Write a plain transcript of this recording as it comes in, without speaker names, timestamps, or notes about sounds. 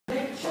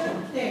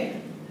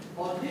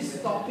on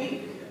this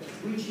topic,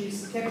 which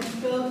is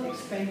capital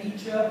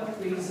expenditure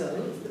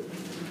appraisal.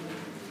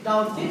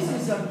 Now, this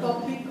is a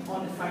topic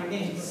on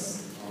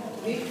finance.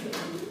 Okay?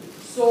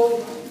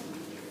 So,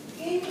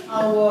 in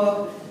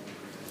our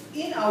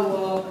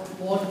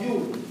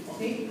module,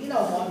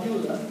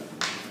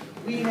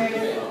 we have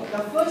the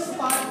first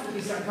part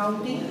is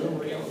accounting.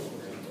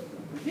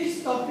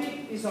 This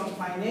topic is on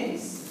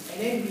finance,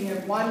 and then we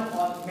have one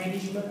on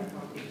management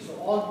accounting. So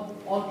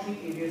all three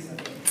areas are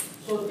there.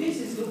 So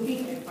this is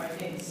looking at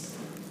finance.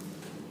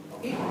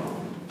 Okay.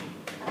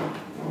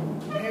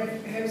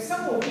 Have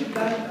some of you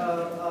done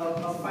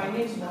a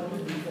finance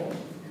module before?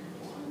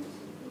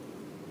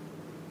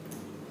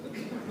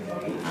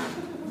 Okay.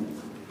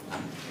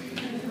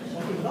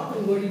 Okay, not to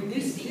worry.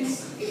 This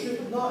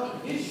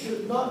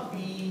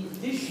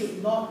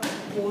should not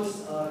pose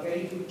a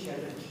very good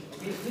challenge.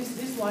 Okay,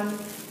 this one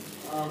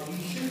we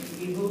should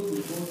be able to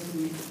go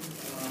through it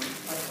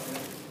quite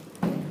well.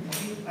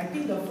 Okay, I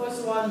think the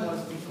first one was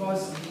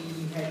because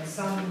we had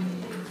some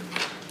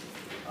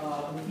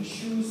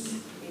issues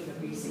in the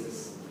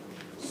basics.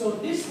 So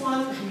this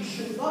one we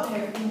should not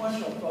have too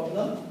much of a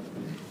problem.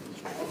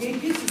 Okay,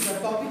 this is a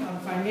topic on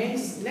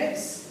finance.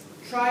 Let's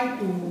try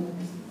to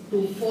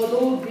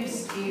follow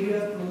this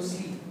area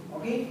closely.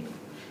 Okay.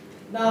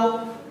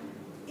 Now,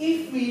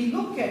 if we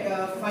look at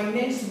the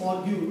finance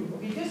module,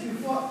 okay, just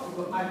before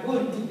I go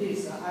into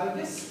this, I'll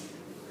just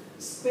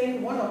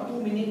spend 1 or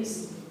 2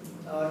 minutes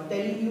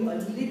telling you a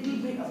little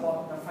bit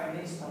about the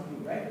finance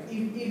module, right?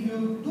 If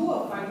you do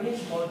a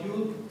finance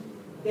module,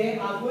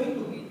 there are going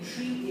to be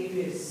 3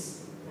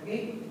 areas,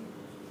 okay?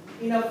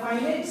 In a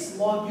finance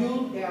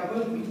module, there are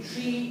going to be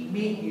 3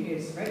 main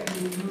areas, right?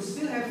 You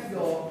still have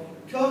your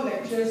 12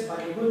 lectures, but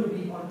they're going to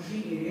be on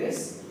 3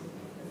 areas.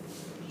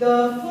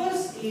 The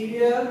first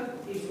area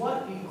is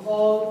what we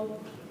call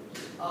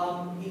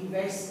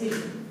investing.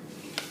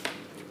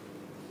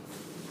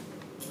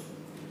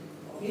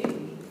 Okay.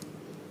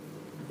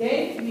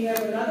 Then we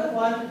have another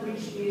one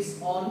which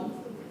is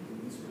on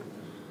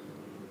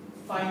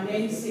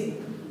financing.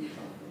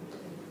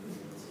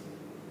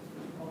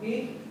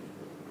 Okay.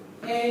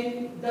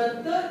 And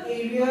the third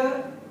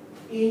area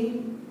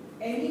in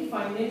any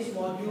finance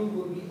module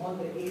will be on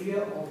the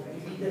area of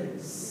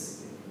dividends.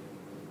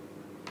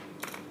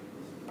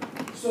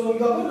 So you're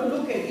going to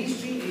look at these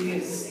 3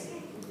 areas,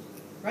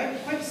 right?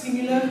 Quite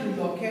similar to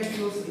your cash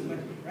flow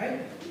statement,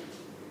 right?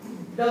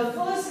 The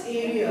first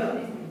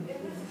area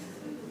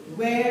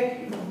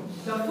where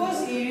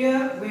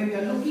we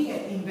are looking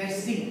at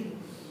investing,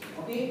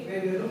 okay?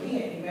 Where we are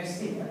looking at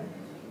investing,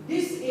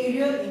 this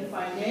area in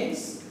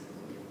finance,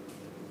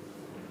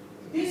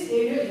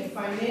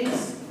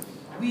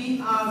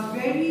 we are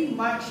very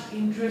much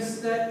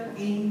interested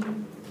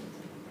in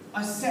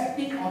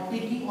accepting or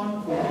taking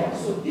on projects.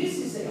 So this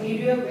is an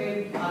area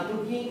where we are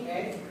looking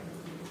at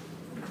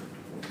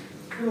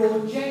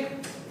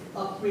project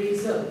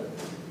appraisal.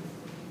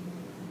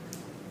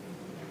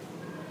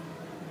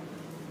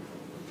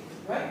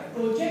 Right?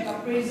 Project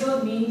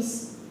appraisal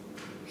means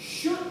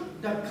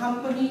should the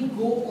company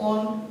go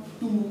on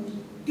to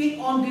take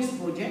on this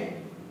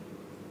project,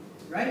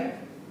 right?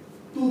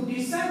 To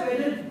decide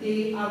whether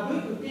they are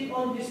going to take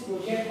on this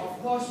project, of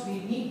course, we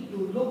need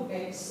to look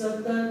at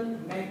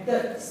certain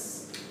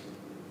methods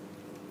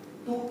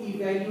to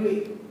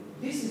evaluate.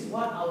 This is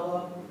what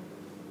our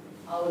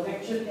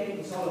lecture 10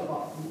 is all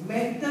about.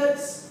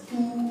 Methods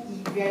to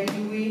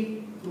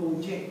evaluate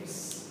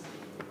projects.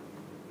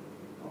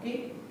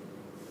 Okay?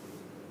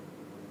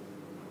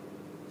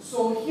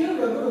 So here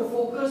we are going to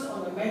focus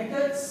on the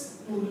methods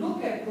to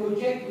look at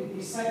project to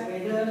decide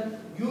whether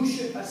you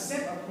should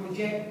accept a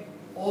project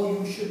or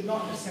you should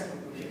not accept a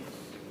project.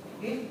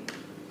 Okay?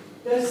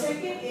 The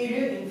second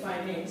area in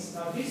finance,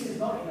 now this is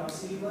not in our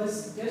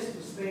syllabus, just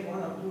to spend 1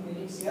 or 2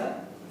 minutes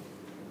here.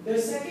 The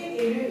second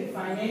area in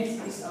finance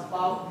is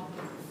about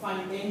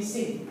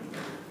financing.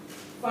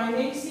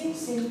 Financing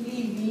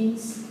simply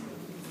means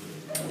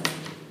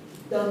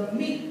the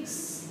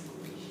mix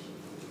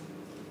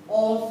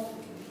of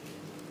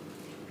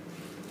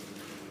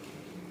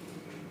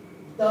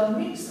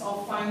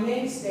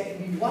finance that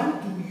we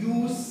want to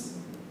use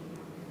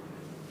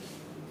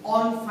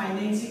on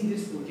financing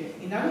this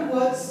project. In other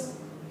words,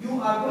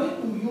 you are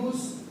going to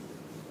use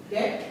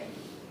debt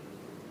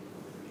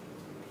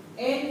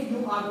and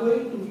you are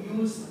going to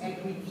use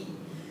equity.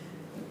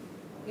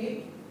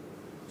 Okay?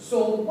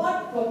 So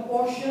what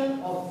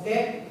proportion of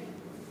debt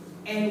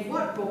and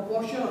what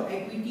proportion of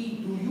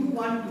equity do you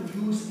want to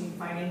use in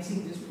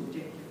financing this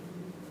project?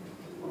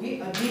 Okay,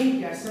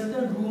 again, there are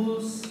certain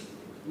rules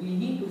we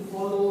need to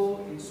follow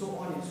and so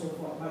on and so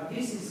forth. But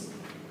this is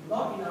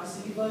not in our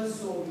syllabus,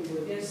 so we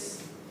will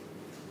just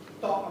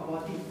talk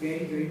about it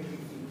very, very quickly.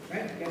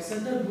 Right? There are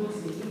certain rules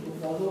we need to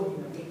follow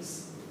in the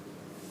mix.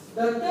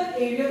 The third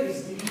area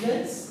is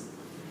dividends.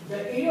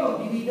 The area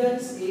of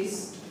dividends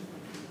is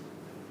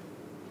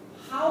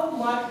how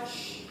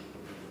much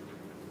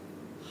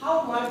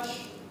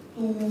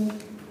to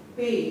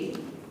pay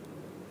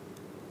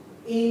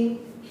in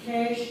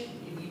cash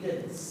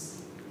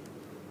dividends.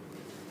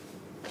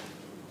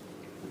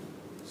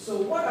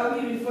 So what are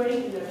we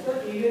referring in the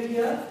third area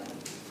here?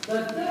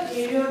 The third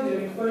area we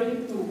are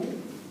referring to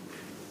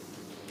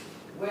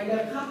when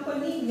the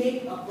company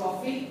make a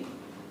profit,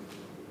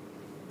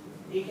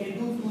 they can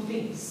do two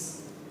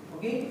things.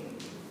 Okay?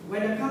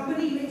 When a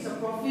company makes a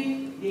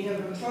profit, they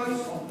have a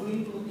choice of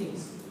doing two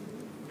things.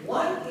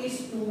 One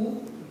is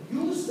to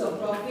use the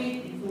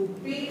profit to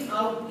pay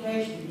out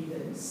cash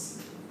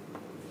dividends.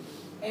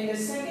 And the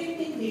second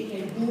thing they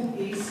can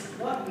do is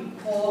what we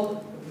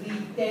call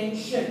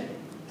retention.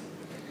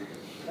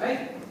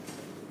 Right?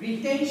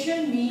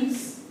 Retention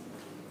means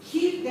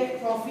keep that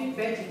profit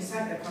back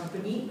inside the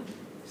company,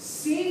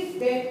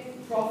 save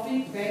that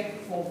profit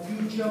back for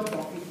future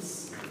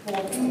profits, for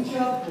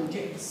future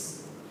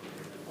projects.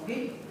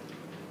 Okay?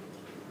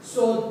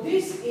 So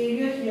this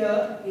area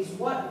here is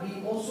what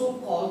we also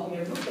call, we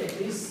have looked at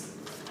this,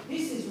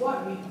 this is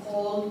what we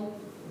call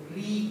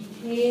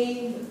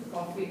retained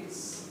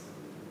profits.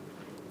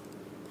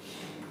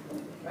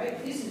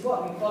 Right? This is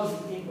what we call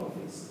retained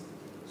profits.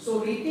 So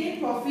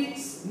retained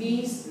profits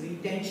means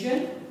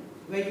retention.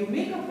 When you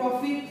make a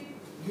profit,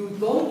 you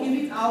don't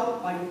give it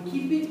out, but you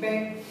keep it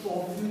back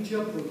for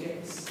future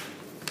projects.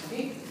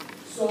 Okay?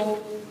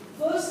 So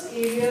first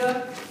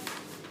area,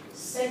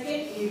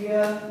 second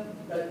area,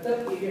 the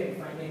third area in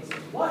finance.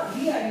 What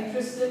we are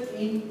interested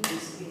in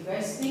is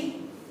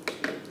investing,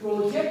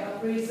 project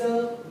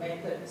appraisal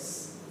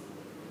methods.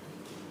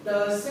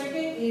 The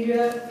second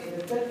area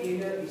and the third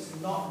area is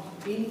not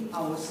in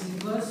our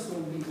syllabus, so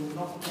we will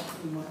not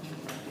talk too much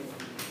about it.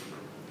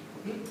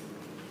 Okay?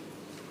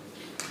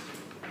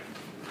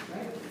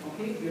 Right?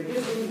 Okay, we are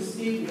just going to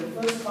stay with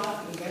the first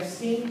part,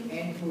 investing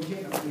and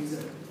project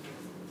appraisal.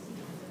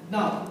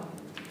 Now,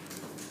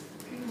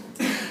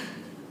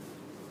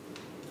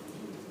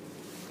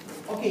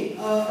 okay,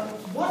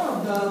 one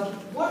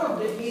of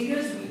the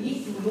areas we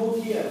need to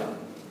know here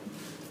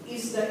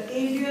is the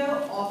area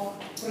of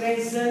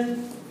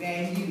present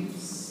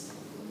values.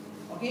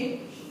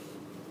 Okay?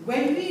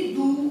 When we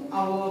do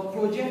our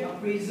project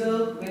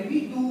appraisal,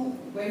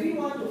 when we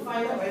want to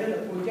find out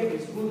whether the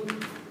project is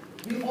good,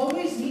 we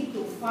always need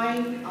to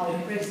find our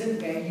present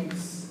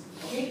values.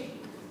 Okay?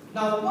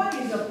 Now, what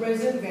is a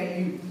present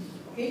value?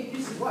 Okay,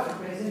 this is what a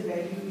present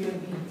value here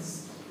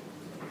means.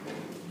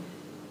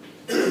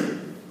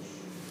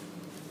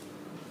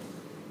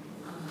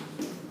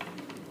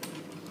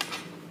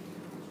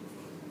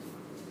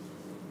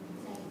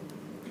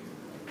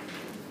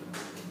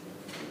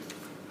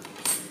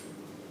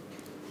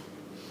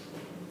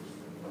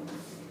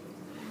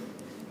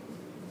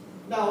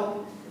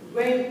 Now,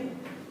 when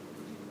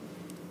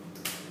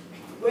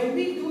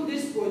we do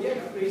this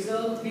project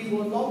appraisal, we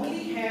will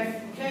normally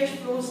have cash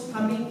flows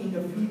coming in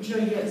the future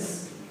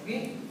years.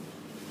 Okay?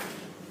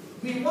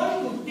 We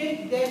want to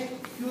take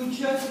that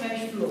future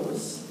cash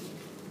flows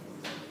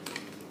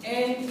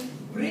and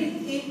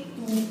bring it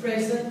to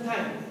present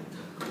time.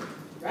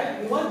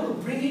 Right? We want to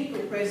bring it to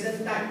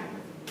present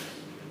time.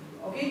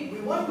 Okay?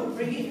 We want to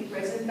bring it to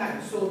present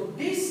time. So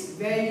this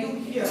value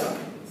here,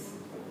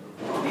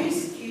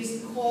 this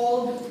is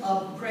called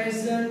a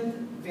present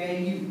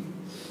value.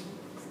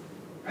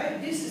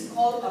 Right? This is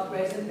called a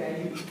present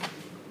value.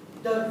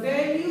 The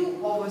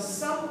value of a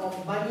sum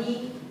of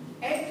money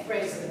at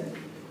present,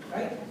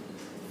 right?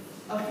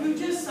 A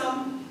future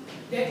sum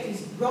that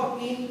is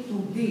brought in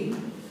today,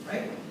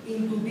 right?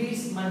 In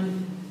today's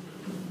money.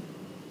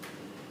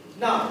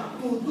 Now,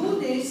 to do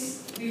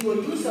this, we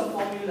will use a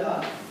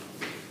formula.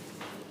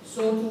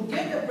 So to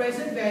get the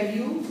present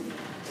value,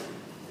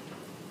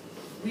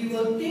 we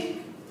will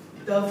take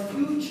the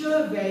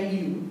future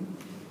value.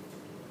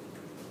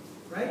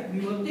 Right? We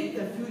will take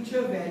the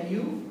future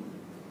value,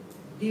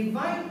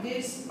 divide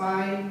this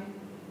by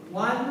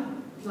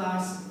 1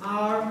 plus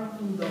r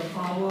to the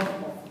power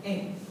of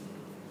n.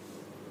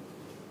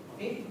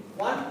 Okay?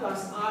 1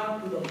 plus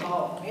r to the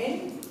power of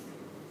n.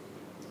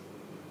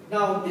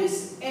 Now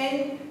this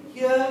n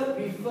here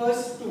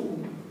refers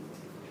to,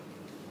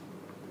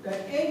 the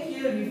n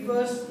here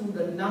refers to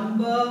the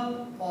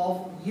number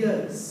of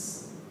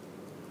years.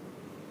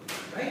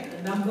 Right?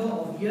 The number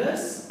of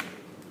years.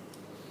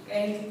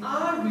 And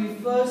R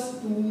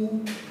refers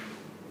to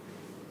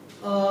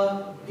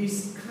a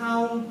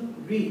discount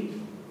rate.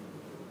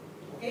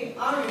 Okay,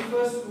 R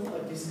refers to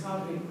a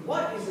discount rate.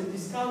 What is a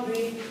discount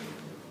rate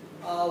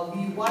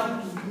we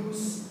want to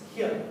use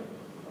here?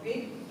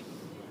 Okay.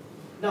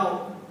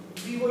 Now,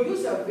 we will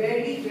use a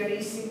very,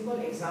 very simple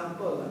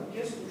example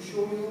just to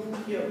show you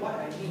here what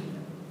I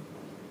mean.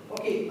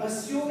 Okay,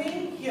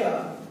 assuming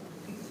here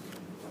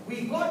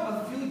we got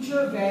a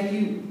future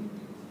value.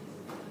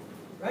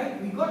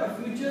 Right? We got a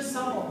future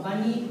sum of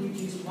money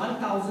which is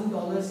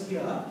 $1,000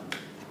 here.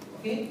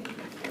 Okay?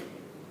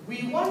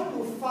 We want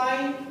to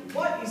find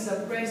what is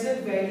the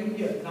present value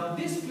here. Now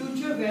this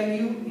future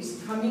value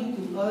is coming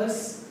to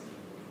us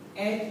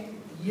at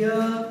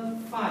year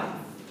 5.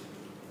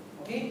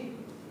 Okay?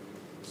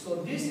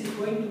 So this is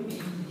going to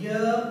be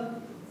year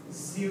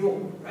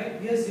 0.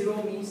 Right? Year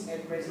 0 means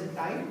at present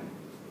time.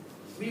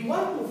 We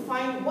want to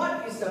find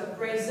what is the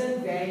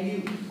present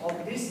value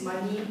of this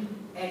money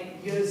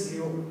at year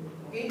 0.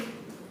 Okay?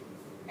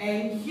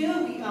 And here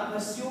we are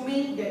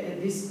assuming that the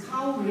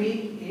discount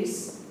rate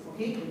is,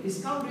 okay, the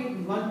discount rate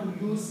we want to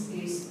use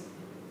is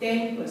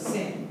 10%.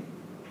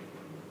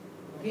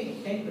 Okay,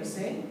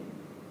 10%.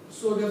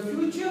 So the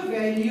future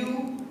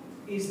value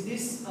is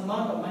this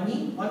amount of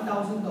money,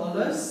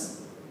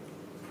 $1,000,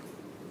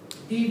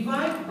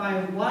 divide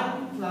by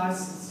 1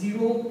 plus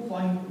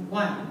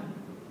 0.1.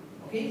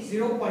 Okay,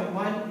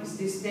 0.1 is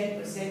this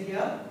 10%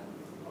 here.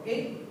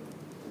 Okay,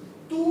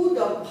 to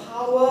the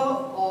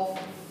power of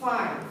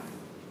 5.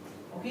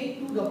 Okay,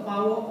 to the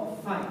power of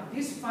 5.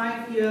 This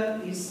 5 here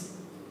is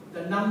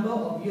the number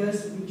of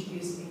years, which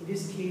is in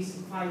this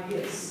case 5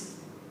 years.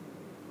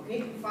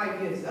 Okay,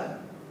 5 years.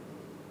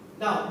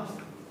 Now,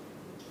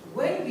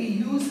 when we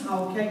use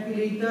our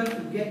calculator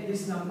to get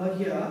this number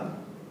here,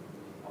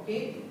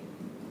 okay,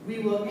 we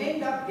will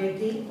end up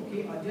getting,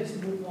 okay, I'll just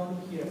move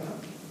on here.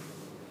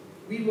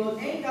 We will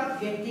end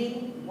up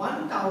getting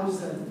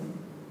 1,000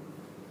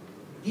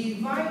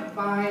 divided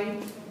by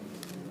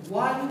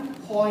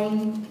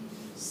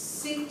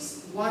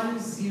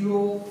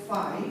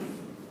 1.6105,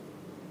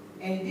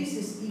 and this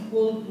is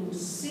equal to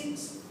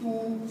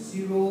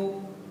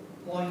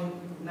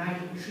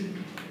 620.93.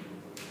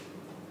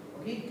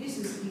 Okay, this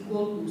is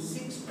equal to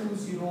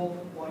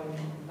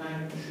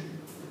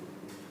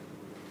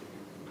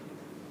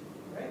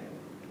 620.93. Right?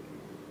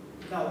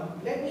 Now,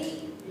 let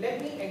me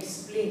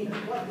explain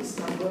what this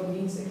number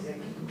means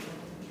exactly.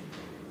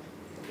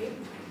 Okay?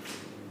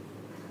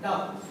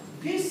 Now,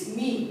 this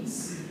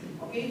means,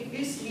 okay,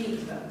 this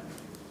means that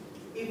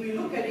if we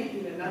look at it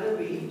in another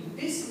way,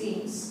 this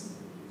means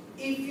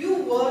if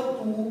you were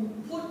to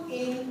put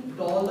in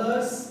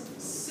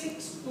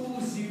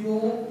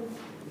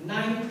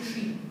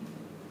 $620.93,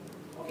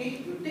 okay,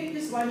 you take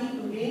this money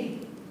today,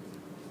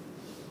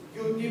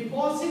 you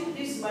deposit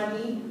this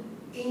money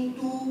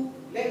into,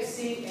 let's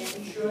say, an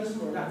insurance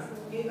product.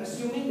 Okay,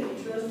 assuming the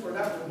insurance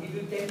product will give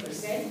you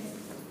 10%,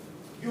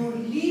 you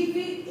leave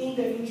it in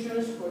the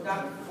insurance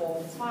product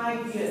for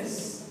 5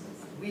 years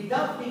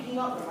without taking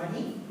out the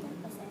money.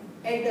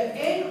 At the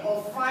end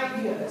of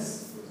 5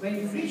 years, when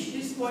you reach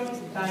this point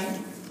in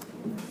time,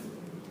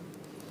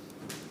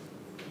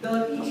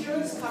 the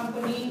insurance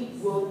company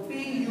will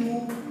pay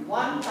you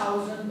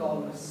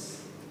 $1,000.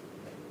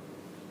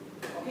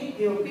 Okay,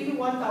 they will pay you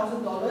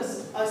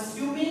 $1,000,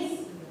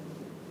 assuming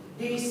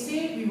they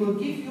say we will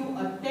give you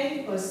a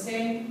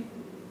 10%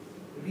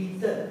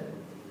 return.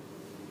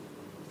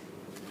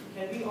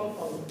 Can we all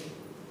follow?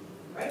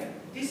 Right?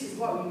 This is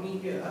what we mean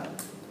here.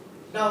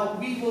 Now,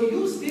 we will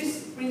use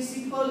this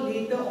principle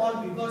later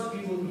on because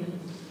we will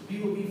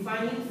be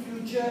finding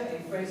future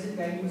and present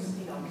values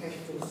in our cash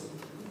flows.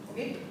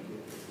 Okay?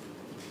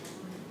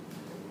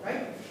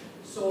 Right?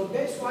 So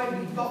that's why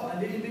we talk a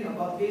little bit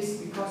about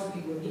this, because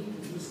we will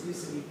need to use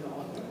this later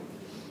on.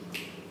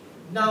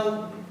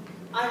 Now,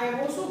 I have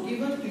also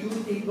given to you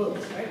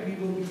tables, right? We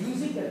will be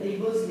using the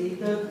tables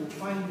later to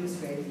find these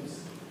values.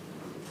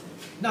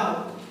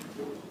 Now,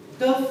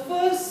 the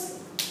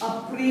first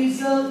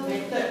appraisal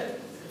method,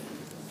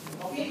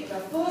 okay, the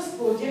first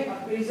project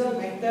appraisal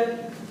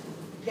method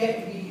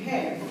that we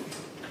have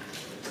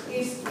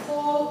is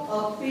called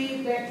a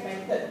payback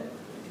method.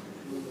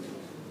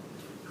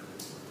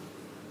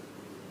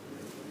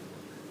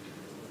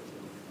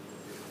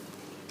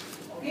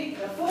 Okay,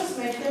 the first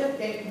method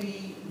that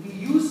we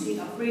use in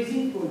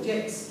appraising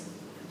projects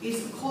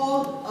is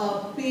called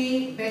a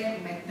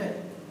payback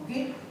method.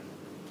 Okay.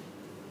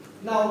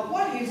 Now,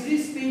 what is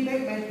this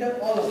payback method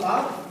all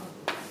about?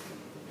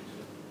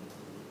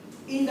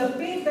 In the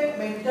payback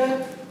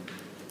method,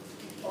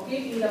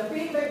 okay, in the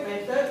payback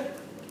method,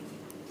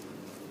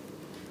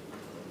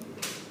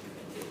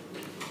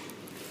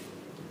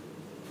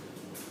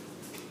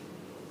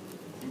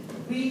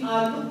 we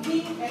are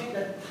looking at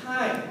the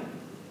time.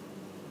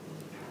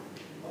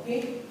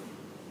 Okay,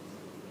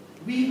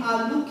 we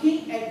are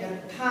looking at the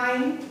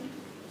time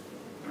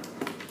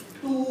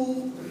to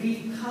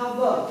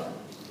recover.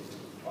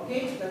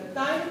 Okay, the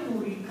time to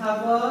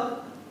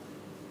recover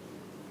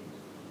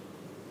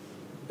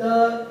the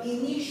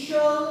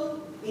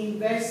initial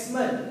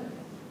investment.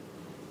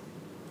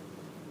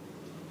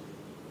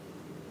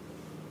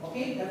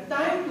 Okay, the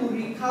time to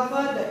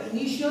recover the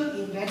initial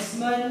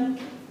investment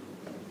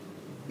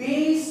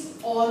based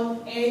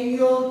on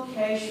annual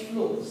cash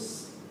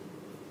flows.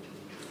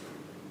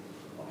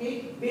 Okay,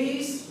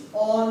 based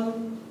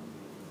on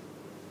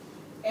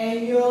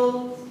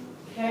annual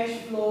cash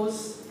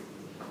flows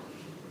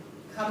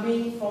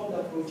coming from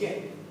the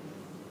project.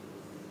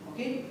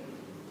 Okay,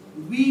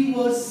 we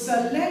will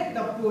select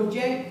the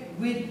project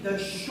with the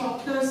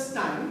shortest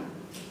time.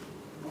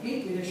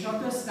 Okay, with the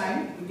shortest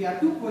time. If there are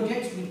two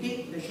projects, we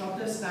take the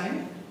shortest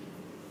time.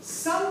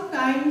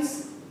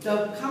 Sometimes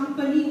the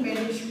company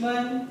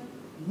management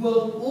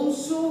will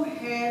also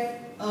have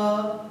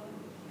a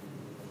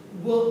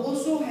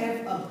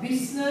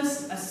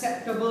business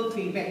acceptable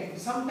payback.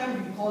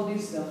 Sometimes we call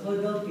this the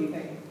hurdle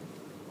payback.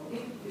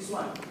 Okay, this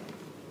one.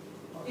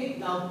 Okay,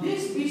 now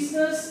this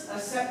business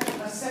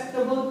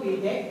acceptable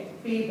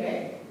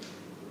payback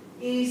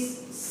is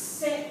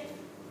set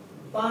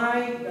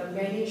by the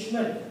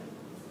management.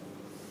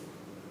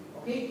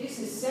 Okay, this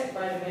is set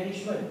by the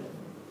management.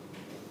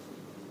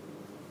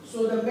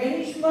 So the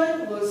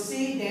management will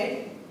say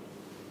that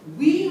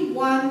we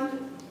want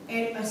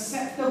an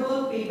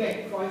acceptable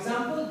payback. For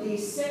example, they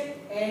set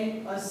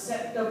an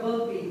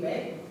acceptable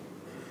payback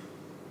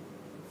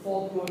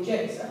for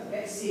projects.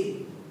 Let's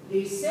say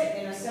they set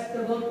an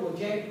acceptable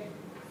project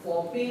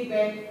for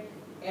payback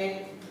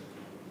at,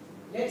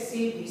 let's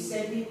say they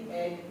set it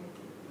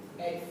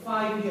at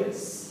 5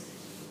 years.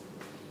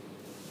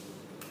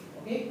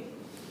 Okay?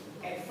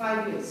 At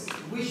 5 years.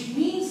 Which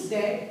means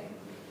that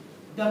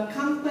the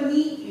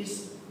company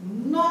is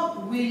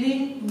not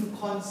willing to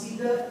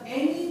consider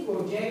any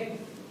project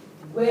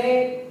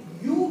where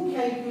you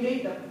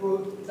calculate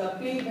the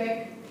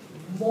payback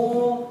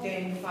more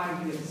than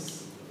 5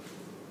 years.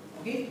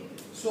 Okay?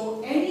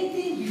 So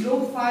anything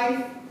below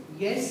 5,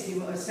 yes, they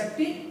will accept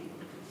it.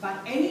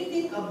 But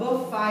anything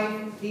above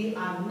 5, they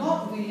are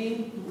not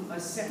willing to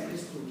accept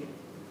this project.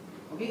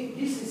 Okay?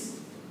 This is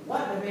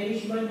what the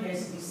management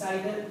has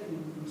decided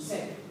to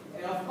set.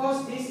 And of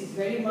course, this is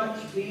very much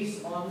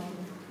based on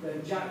the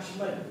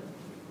judgment.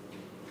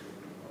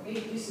 Okay?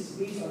 This is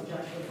based on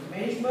judgment. The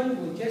management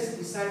will just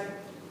decide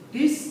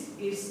this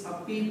is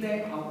a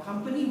payback our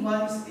company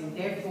wants, and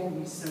therefore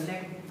we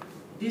select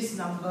this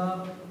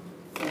number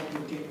for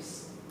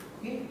projects.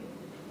 Okay?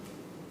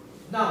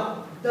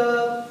 Now,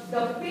 the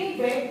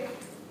payback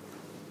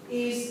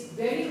is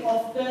very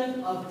often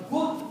a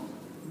good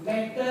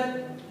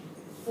method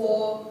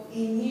for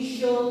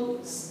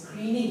initial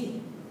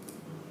screening.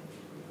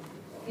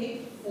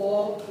 Okay,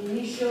 for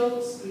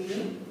initial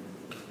screening.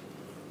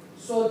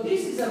 So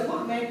this is a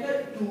good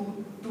method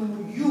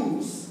to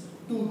use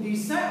to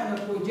decide on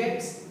the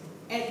projects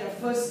at the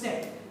first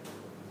step.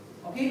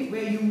 Okay,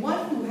 where you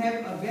want to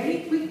have a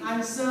very quick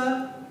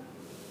answer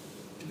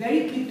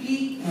very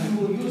quickly, you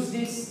will use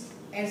this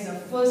as a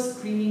first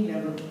screening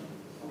level.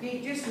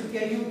 Okay, just to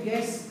tell you,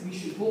 yes, we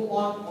should go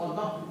on or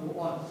not to go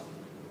on.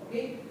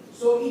 Okay,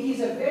 so it is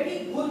a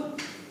very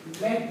good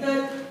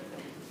method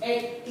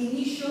at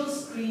initial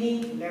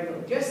screening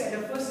level. Just at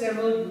the first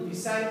level, you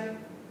decide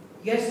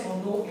yes or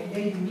no, and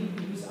then you need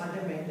to use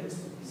other methods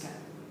to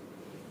decide.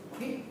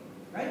 Okay,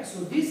 right?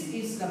 So this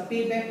is the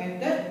payback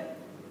method.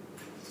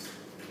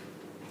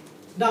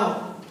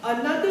 Now,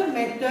 another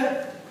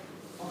method,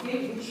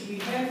 okay, which we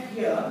have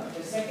here,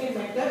 the second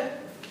method,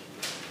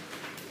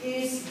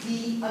 is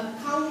the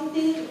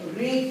accounting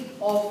rate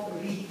of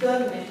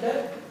return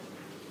method.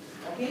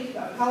 Okay,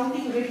 the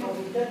accounting rate of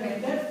return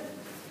method.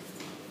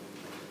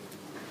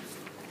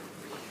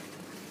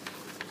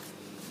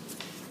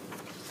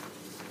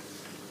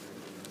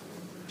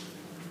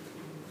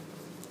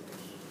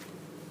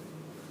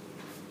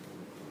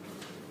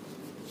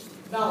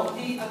 Now,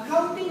 the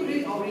accounting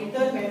rate of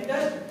return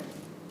method,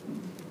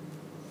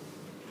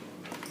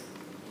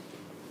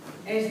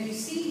 as we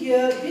see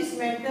here, this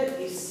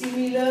method is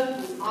similar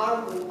to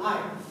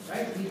ROI,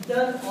 right?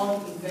 Return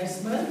on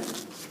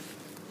investment.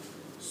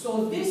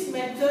 So this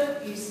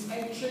method is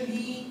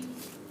actually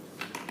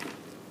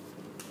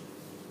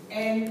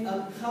an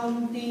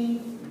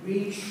accounting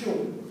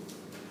ratio,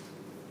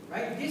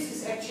 right? This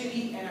is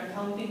actually an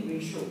accounting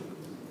ratio.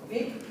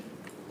 Okay?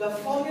 The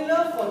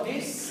formula for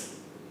this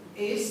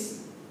is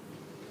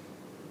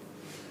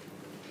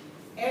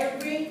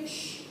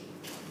average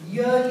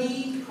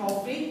yearly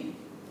profit,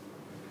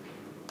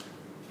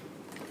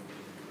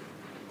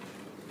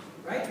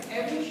 right?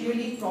 Average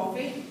yearly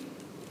profit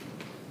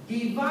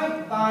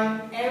divided by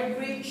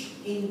average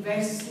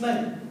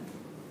investment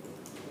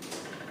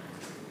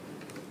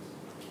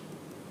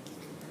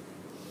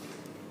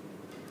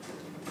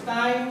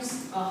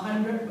times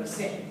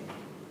 100%.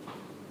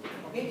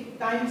 Okay,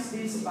 times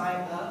this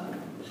by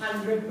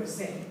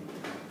 100%.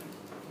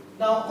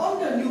 Now on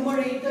the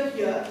numerator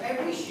here,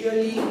 average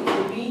yearly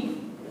will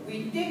mean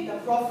we take the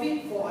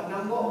profit for a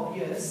number of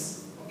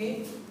years.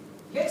 Okay,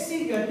 let's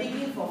say we are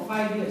taking for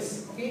 5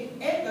 years. Okay,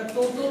 add the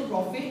total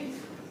profit.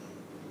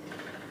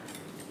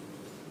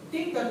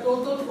 Take the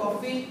total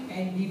profit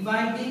and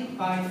divide it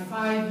by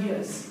 5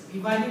 years.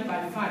 Divide it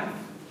by 5.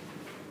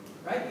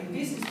 Right? If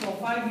this is for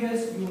 5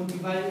 years, you will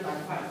divide it by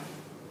 5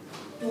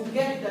 to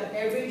get the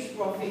average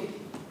profit.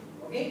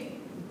 Okay?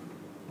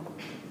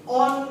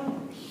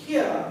 On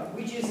here,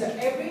 which is the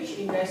average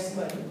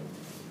investment,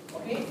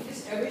 okay,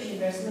 this average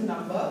investment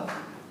number,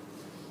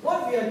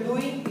 what we are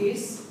doing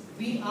is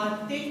we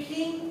are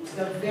taking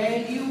the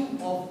value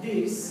of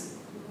this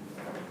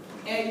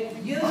at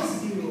year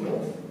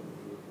 0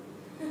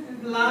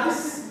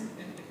 plus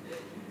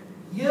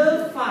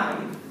year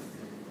 5.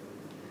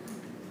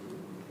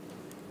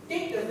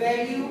 Take the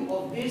value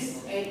of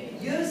this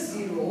at year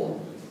 0,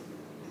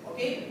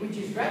 okay, which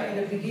is right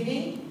at the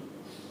beginning,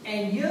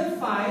 and year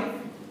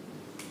 5,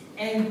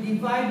 and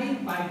divide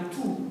it by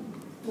 2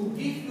 to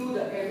give you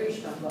the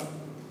average number.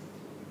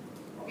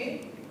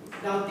 Okay?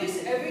 Now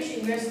this average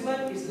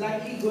investment is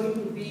likely going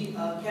to be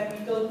a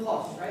capital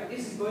cost, right?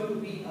 This is going to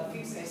be a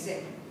fixed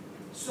asset.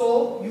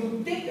 So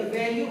you take the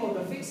value of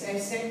the fixed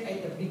asset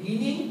at the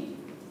beginning.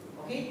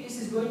 Okay,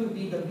 this is going to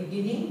be the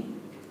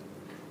beginning.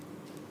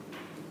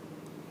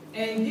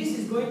 and this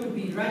is going to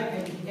be right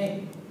at the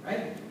end,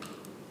 right?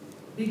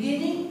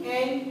 Beginning,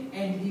 end,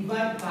 and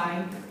divide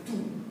by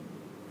 2,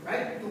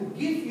 right? To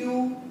give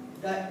you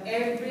the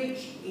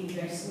average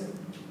investment,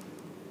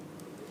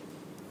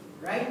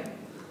 right?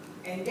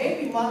 And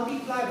then we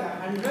multiply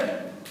by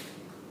 100.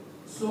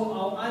 So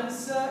our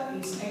answer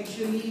is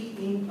actually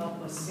in a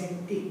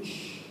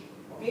percentage.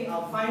 Okay,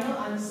 our final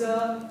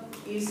answer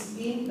is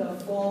in the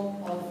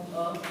form of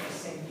a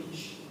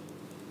percentage.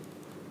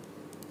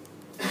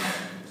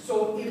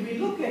 So if we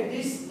look at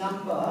this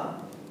number,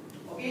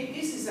 okay,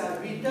 this is a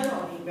return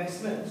on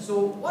investment.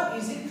 So what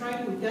is it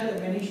trying to tell the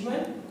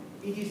management?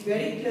 It is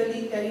very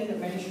clearly telling the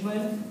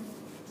management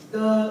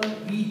the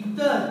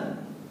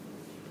return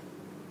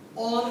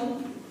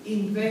on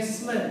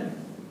investment,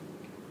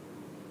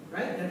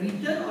 right? The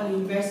return on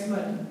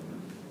investment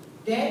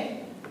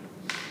that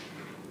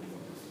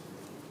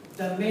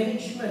the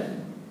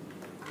management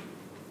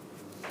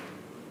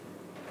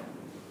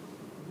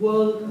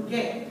will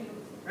get,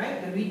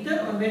 right? The return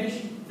on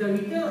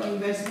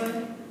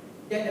investment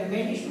that the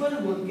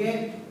management will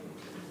get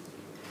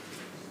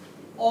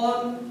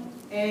on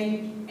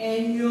an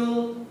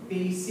annual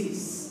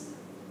basis.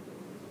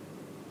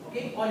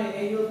 Okay, on an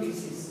annual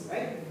basis,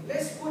 right?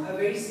 Let's put a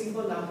very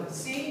simple number.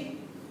 Say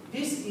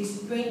this is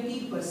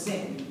 20%.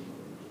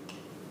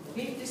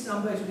 Okay, this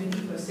number is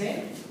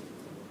 20%.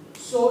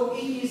 So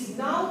it is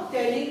now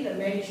telling the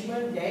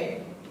management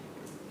that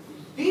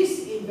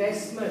this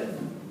investment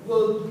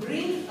will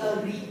bring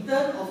a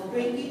return of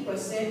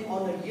 20%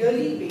 on a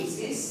yearly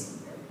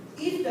basis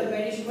if the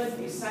management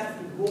decides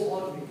to go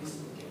on with this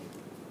project,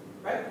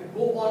 right? To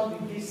go on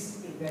with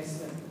this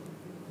investment.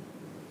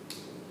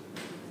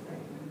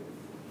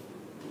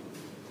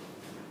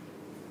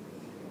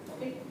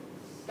 Okay.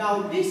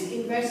 Now this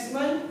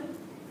investment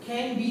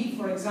can be,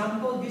 for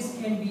example, this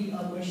can be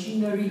a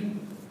machinery.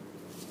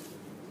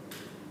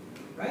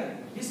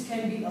 Right? This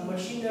can be a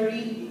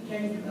machinery, it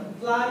can be a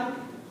plant,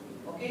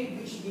 okay,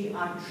 which we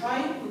are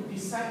trying to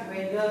decide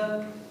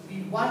whether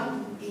we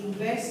want to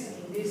invest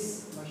in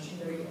this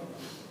machinery or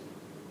not.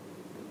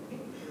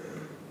 Okay?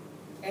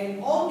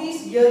 And all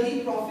these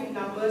yearly profit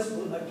numbers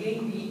will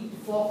again be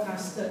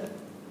forecasted.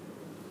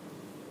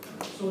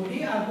 So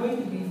they are going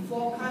to be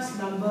forecast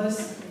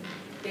numbers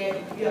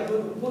that we are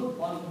going to put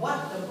on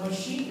what the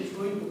machine is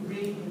going to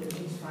bring in the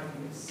next 5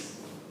 years.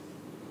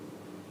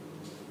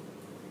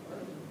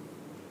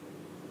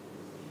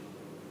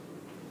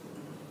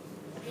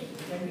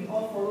 Can we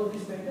all follow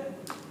this method?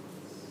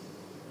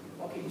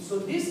 Okay, so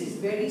this is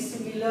very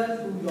similar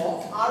to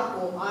your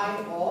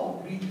ROI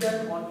or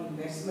return on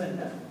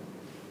investment.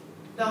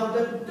 Now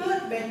the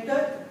third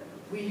method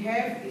we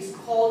have is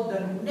called the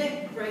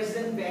net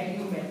present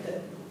value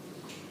method.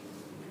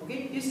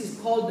 Okay, this is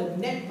called the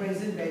net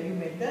present value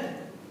method.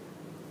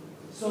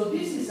 So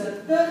this is a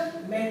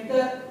third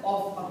method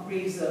of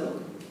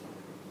appraisal.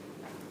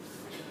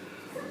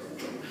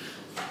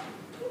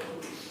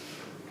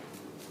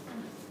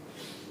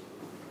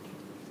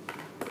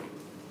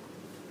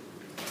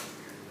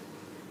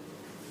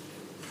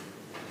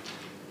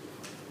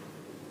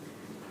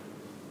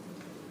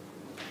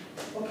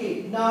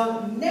 Okay,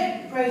 now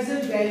net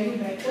present value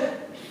method.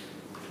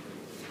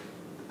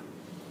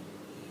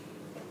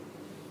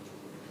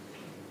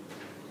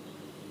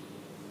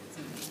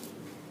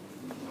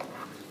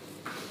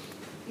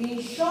 In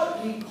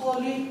short, we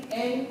call it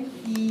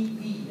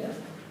NPV. Yeah?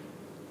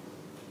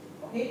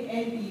 Okay,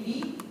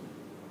 NPV.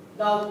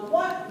 Now,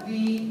 what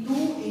we do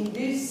in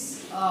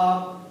this,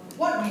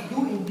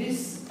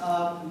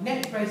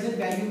 net present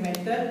value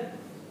method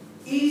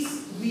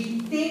is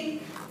we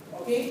take,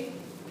 okay,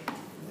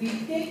 we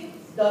take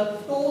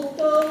the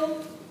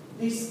total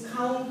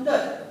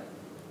discounted,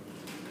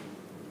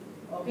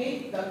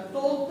 okay, the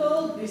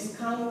total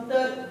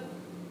discounted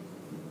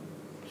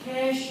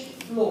cash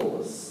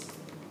flows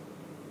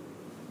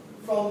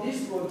from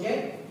this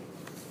project,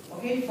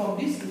 okay, from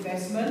this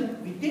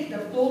investment. We take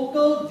the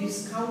total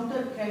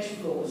discounted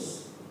cash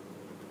flows,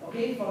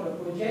 okay, from the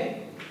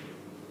project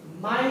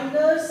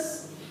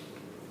minus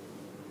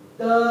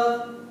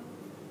the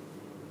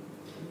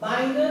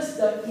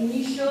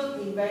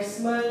initial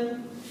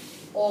investment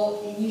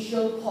or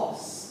initial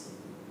costs.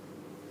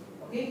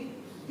 Okay,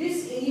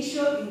 this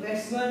initial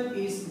investment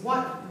is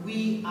what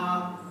we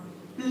are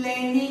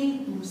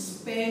planning to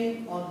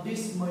spend on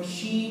this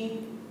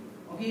machine.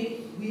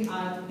 Okay, we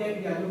are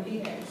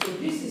looking at. So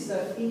this is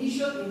the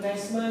initial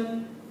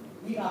investment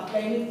we are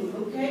planning to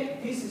look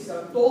at. This is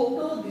the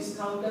total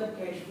discounted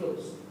cash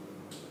flows.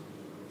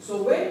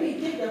 So when we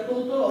take the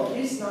total of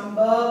this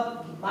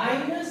number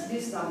minus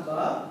this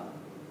number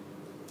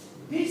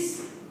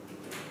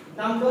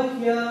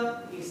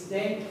here is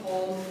then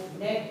called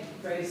net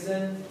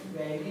present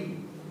value.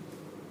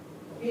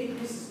 Okay,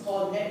 this is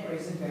called net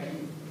present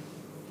value.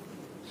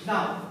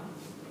 Now,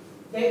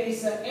 there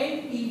is an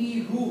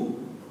NPV rule.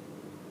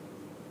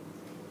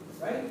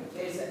 Right?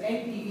 There is an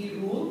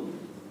NPV rule.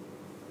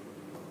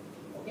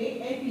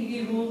 Okay,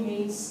 NPV rule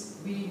means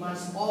we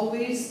must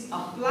always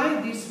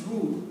apply this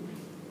rule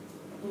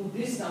to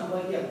this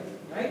number here.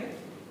 Right?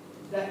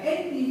 the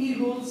NPV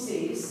rule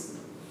says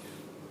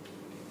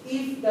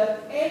if the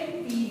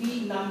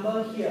NPV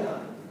number here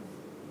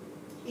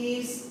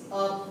is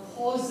a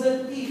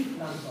positive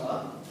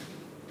number,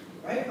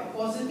 right? A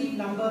positive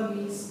number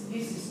means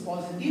this is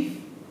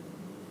positive,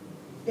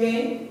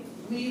 then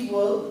we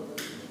will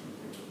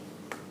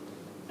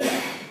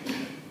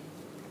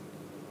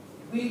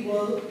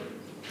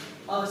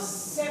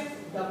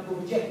accept the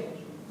project.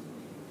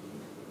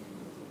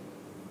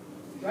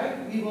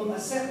 Right? We will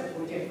accept the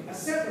project.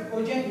 Accept the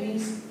project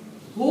means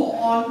go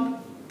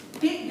on,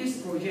 take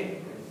this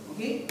project.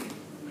 Okay?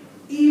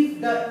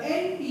 If the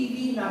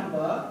NPV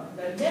number,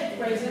 the net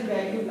present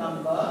value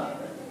number,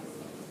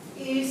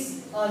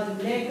 is a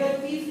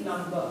negative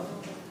number,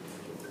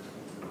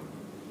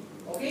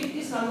 okay,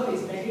 this number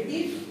is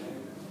negative,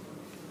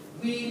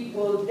 we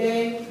will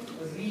then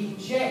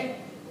reject,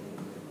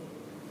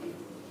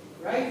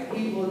 right?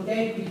 We will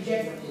then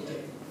reject the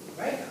project,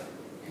 right?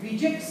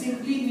 Reject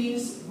simply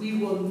means we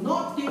will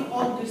not take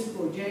on this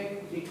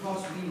project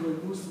because we will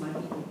lose money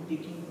in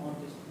taking on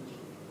this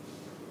project.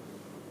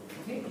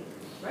 Okay?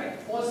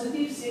 Right?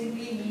 Positive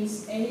simply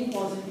means any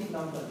positive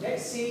number.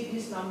 Let's say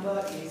this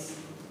number is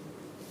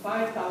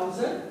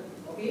 5,000.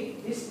 Okay?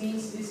 This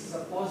means this is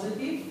a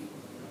positive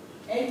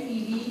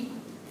NPV.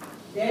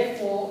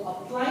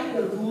 Therefore, applying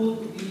the rule,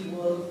 we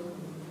will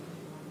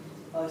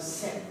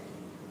accept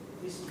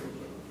this project.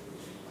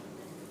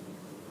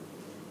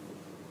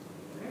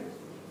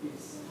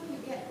 Yes. How do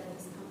you get the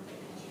discounted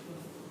cash flow?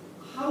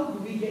 How do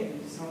we get the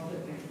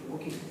discounted cash flow?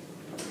 Okay.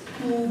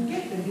 To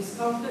get the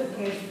discounted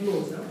cash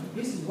flows,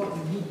 this is what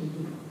we need to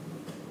do.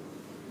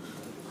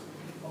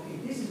 Okay,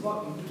 this is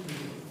what we need to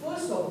do.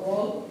 First of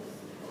all,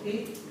 okay,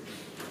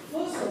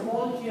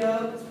 here,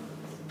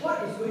 what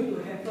is going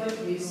to happen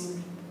is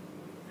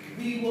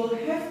we will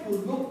have to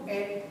look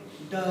at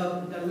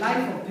the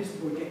life of this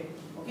project.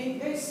 Okay,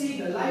 let's say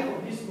the life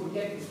of this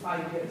project is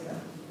 5 years.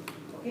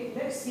 Okay,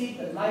 let's see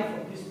the life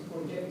of this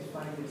project is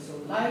 5 years. So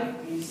life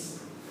is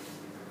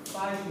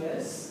 5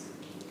 years.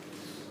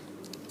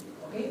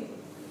 Okay.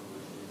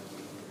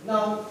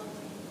 Now,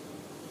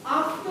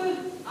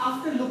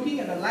 after looking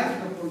at the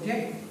life of the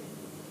project,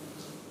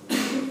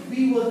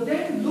 we will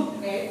then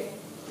look at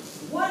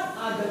what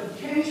are the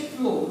cash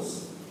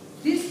flows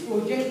this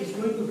project is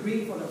going to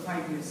bring for the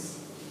 5 years.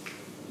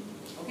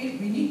 Okay,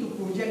 we need to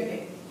project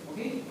it.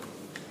 Okay.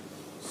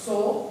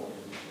 So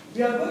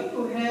we are going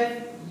to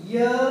have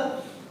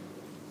year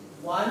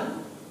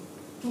 1,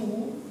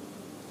 2,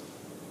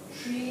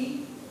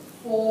 3,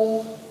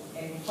 4,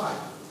 and 5.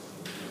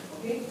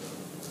 Okay?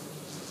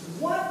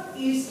 What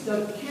is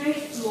the cash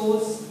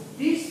flows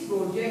this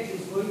project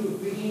is going to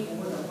bring in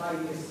over the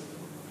 5 years?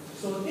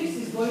 So this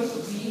is going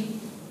to be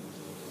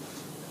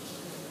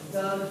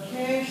the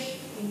cash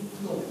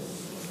inflows.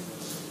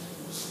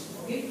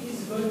 Okay? This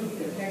is going to be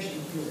the cash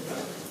inflows.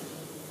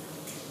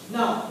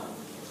 Now,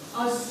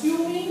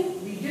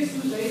 assuming we just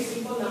use very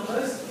simple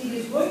numbers, it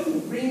is going to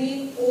bring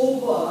in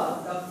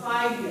over the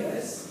 5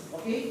 years,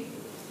 okay,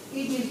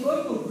 it is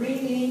going to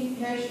bring in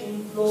cash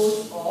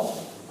inflows of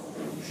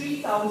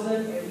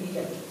 3,000 every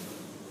year.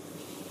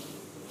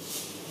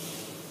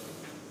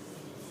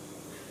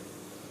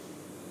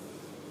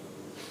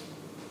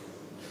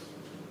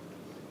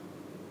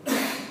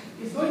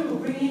 It's going to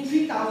bring in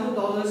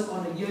 $3,000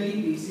 on a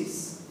yearly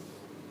basis.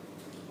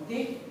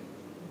 Okay?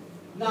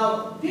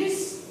 Now,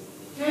 this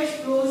cash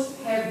flows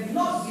have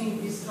not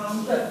been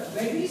discounted.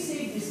 When we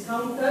say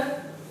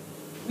discounted,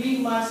 we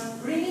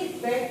must bring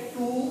it back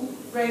to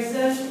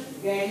present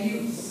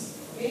values.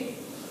 Okay?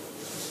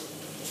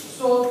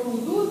 So to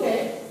do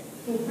that,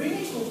 to bring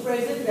it to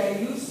present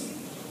values,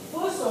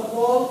 first of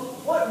all,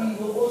 what we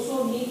will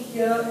also need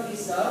here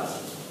is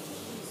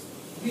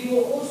we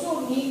will also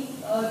need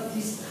a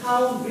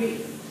discount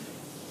rate.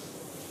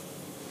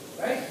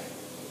 Right?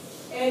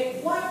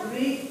 At what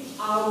rate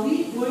are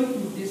we going to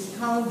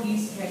discount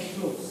these cash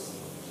flows?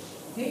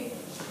 Okay?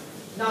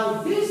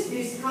 Now this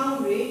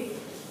discount rate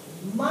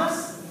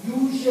must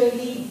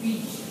usually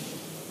be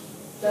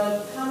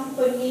the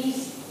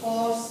company's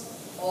cost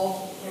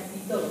of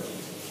capital.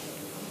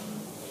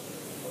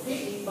 Okay?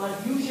 It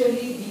must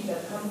usually be the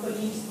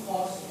company's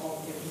cost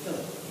of capital.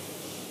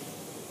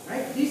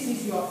 Right? This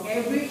is your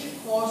average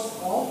cost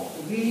of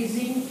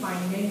raising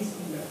finance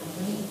in the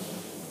company.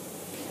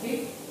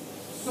 Okay?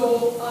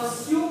 So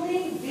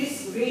assuming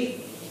this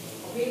rate,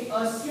 okay,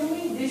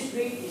 assuming this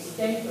rate is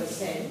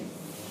 10%,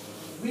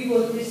 we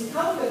will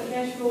discount the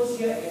cash flows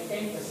here at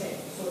 10%.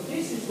 So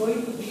this is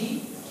going to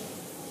be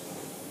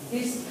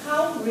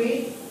discount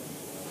rate,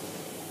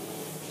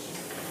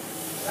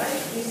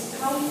 right?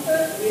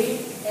 Discounted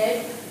rate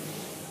at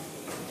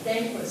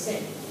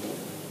 10%.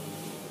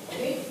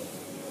 Okay?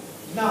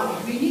 Now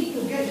we need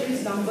to get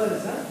these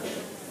numbers.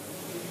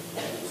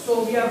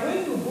 So we are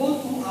going to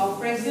go to our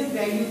present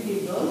value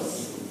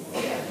tables.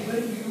 Okay, I've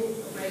given you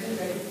present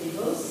value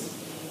tables.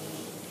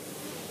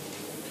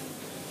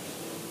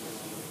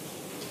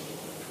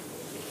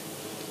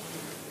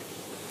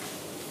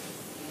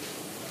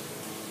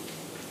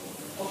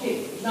 Okay,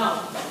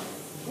 now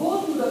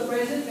go to the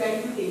present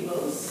value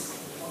tables.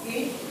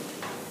 okay,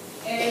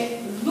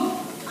 and look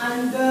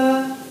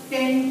under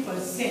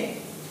 10%.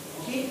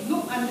 Okay,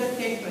 look under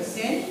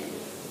 10%.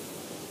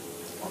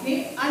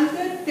 Okay,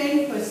 under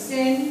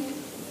 10%,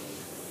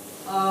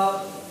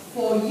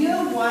 for year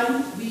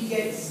 1 we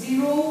get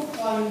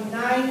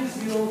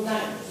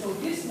 0.909. So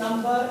this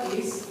number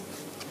is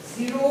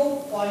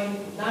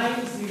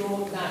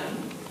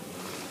 0.909.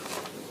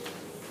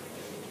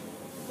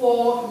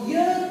 For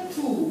year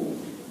 2,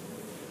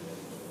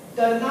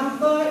 the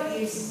number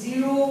is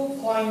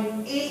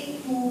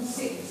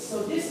 0.826.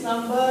 So this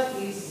number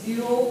is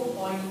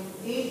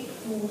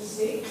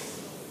 0.826.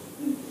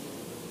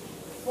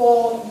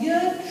 For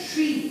year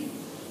 3,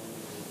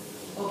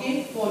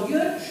 okay, for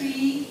year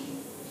 3,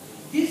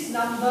 this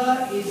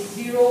number is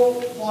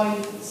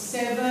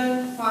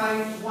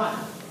 0.751.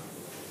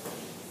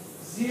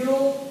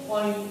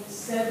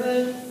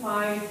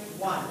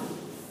 0.751.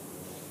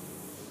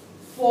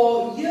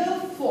 For year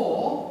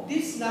 4,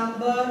 this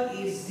number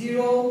is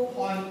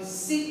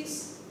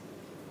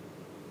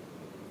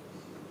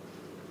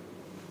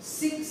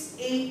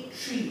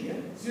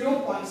 0.683.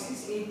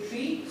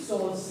 0.683.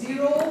 So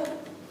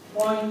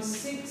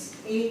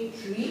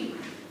 0.683.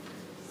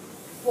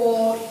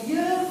 For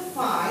year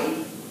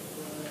 5,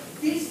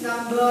 this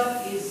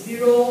number is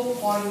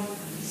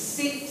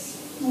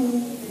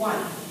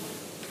 0.621.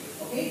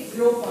 Okay,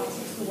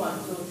 0.621.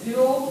 So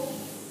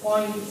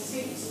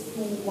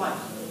 0.621.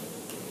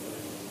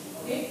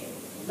 Okay,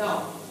 now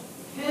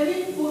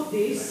having put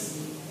this,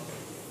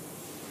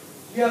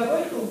 we are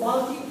going to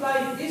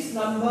multiply this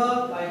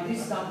number by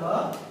this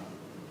number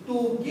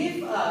to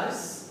give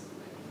us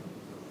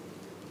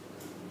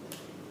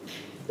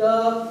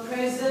the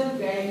present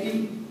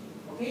value.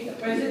 Okay, the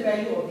present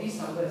value of these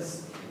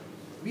numbers.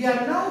 We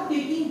are now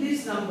taking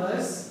these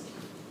numbers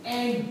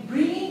and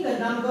bringing the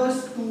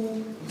numbers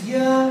to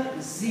year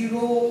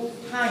 0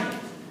 time,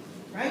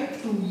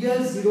 right? To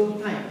year 0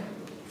 time.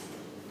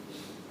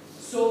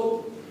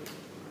 So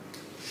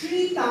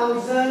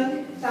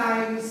 3000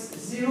 times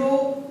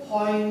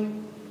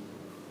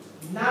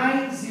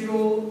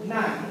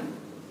 0.909,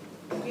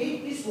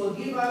 okay, this will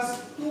give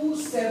us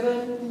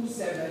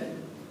 2727.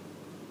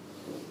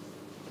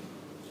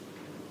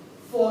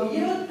 For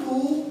year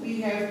 2,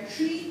 we have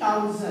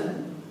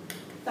 3000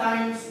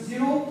 times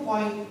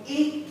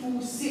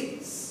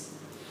 0.826.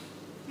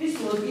 This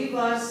will give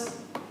us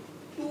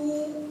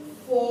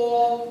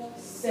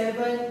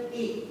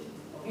 2478.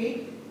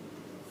 Okay.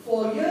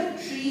 For year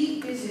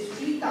 3, this is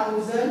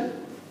 3000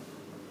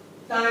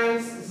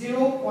 times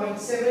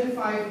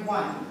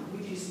 0.751,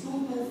 which is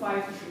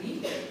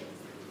 2253.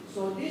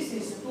 So this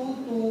is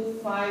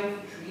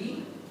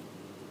 2253.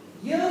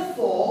 Year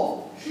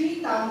 4,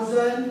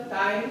 3000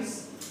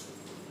 times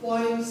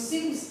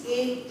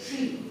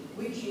 0.683,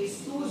 which is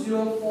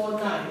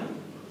 2049.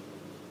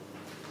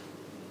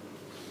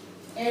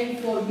 And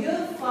for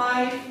year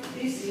 5,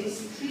 this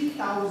is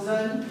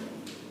 3000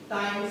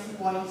 times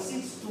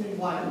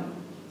 0.621,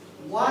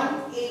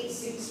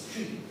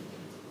 1863.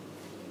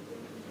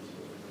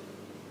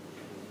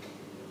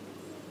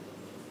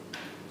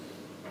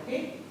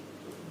 Okay?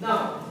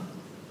 Now,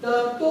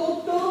 the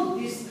total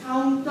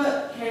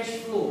discounted cash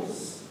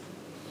flows.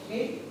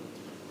 Okay?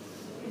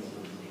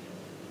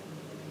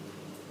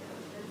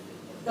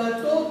 The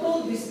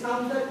total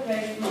discounted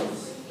cash flows.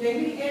 Can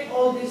we add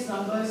all these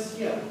numbers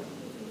here?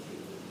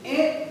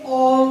 Add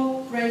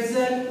all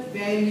present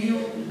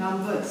value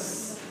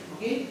numbers.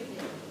 Okay?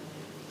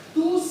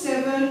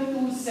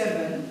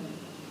 2727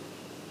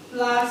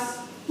 plus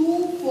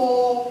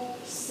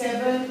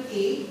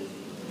 2478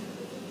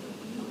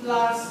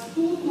 plus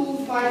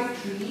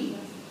 2253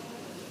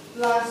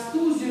 plus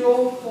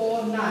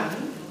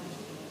 2049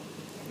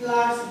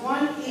 plus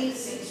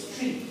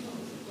 1863.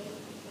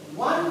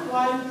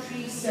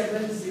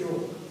 11370.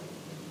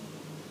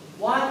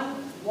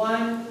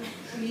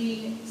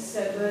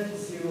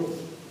 11370.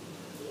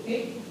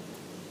 Okay?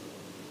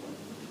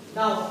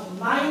 Now,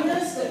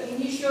 minus the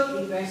initial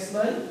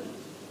investment,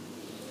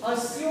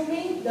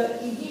 assuming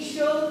the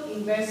initial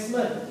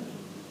investment,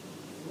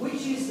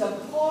 which is the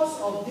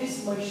cost of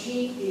this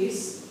machine,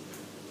 is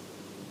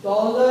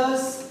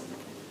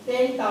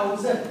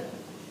 $10,000.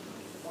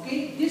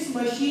 Okay, this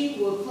machine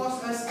will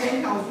cost us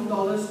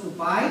 $10,000 to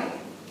buy.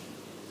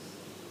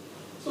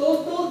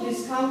 Total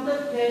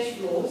discounted cash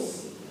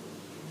flows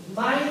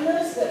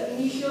minus the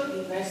initial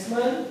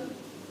investment,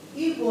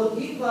 it will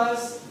give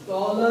us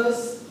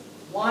 $1370.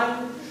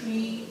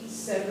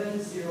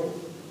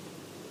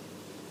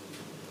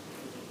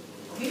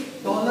 Okay,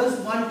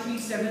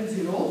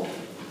 $1370.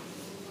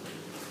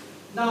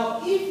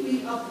 Now, if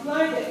we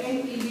apply the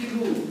NPV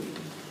rule,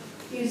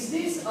 is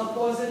this a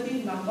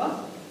positive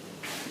number?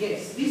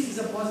 Yes, this is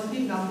a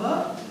positive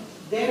number.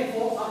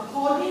 Therefore,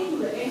 according to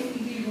the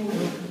NPV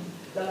rule,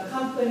 the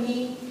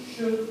company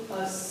should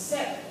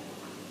accept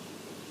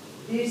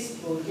this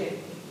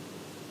project.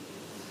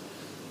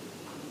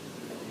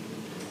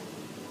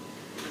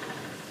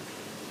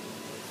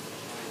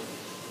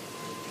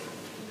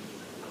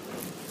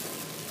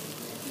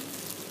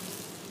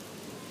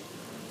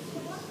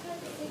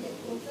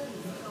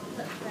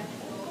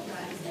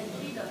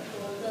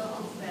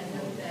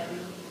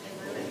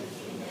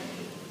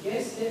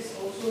 that's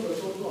also the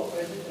total of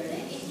present Then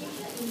value.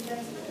 initial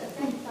investment, the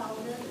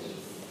 10,000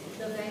 is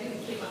the value you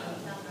came out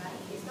yourself, right?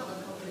 It's not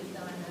a calculated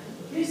one,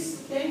 right?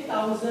 This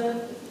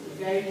 10,000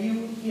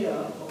 value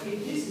here, okay,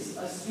 this is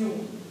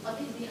assumed. Or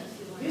this being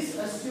assumed. This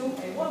assumed,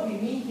 and what we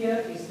mean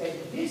here is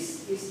that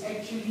this is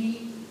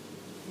actually,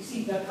 you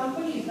see, the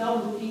company is now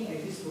looking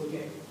at this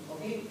project.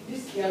 Okay,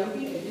 they are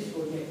looking at this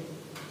project.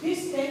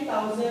 This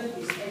 10,000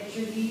 is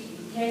actually,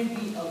 it can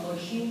be a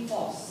machine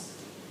cost.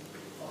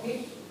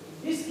 Okay,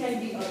 this can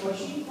be a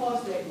machine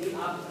cost that they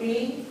are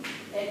paying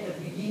at the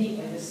beginning,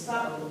 at the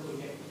start of the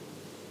project.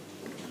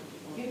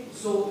 Okay,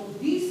 so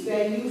these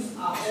values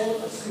are all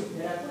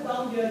assumed. That I put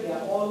down here, they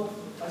are all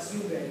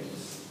assumed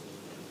values.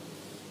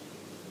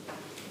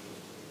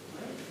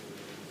 Right?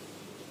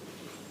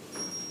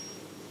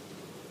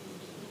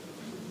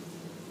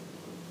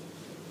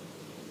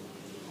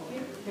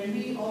 Okay, can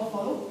we all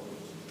follow?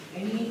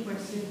 Any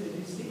questions at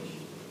this stage?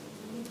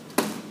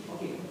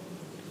 Okay,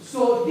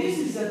 so this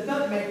is the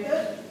third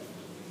method.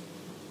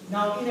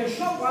 Now, in a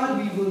short while,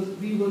 we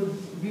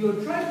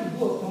will try to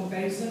do a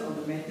comparison of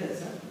the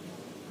methods.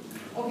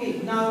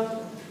 Okay,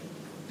 now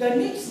the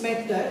next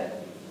method,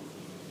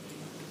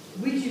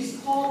 which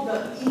is called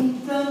the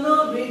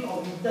internal rate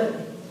of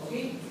return.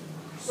 Okay,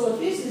 so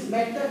this is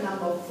method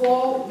number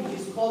 4, which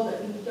is called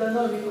the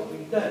internal rate of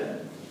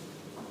return.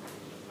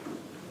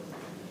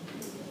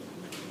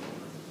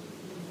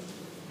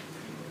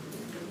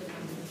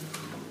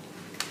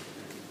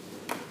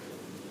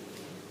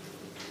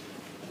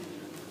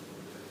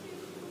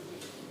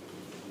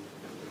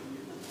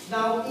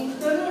 Now,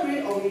 internal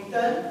rate of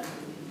return,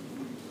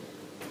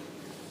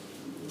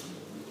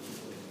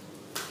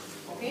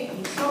 okay,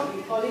 in short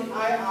we call it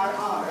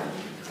IRR.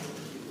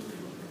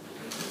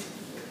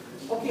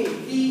 Okay,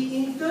 the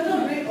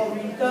internal rate of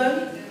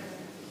return,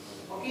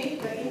 okay,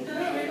 the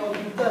internal rate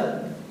of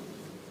return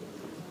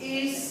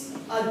is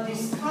a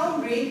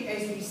discount rate,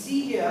 as we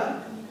see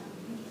here,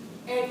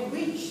 at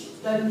which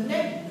the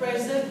net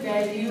present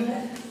value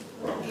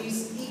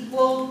is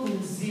equal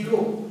to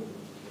 0.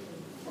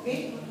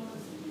 Okay?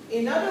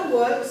 In other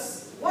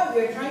words, what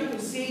we are trying to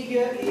say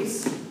here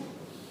is,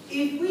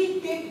 if we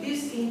take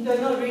this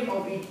internal rate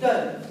of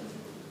return,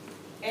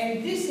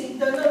 and this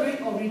internal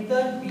rate of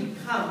return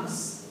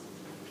becomes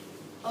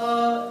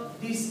a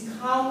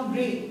discount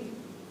rate,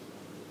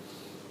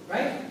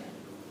 right?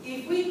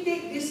 If we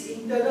take this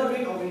internal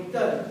rate of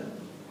return,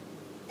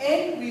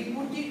 and we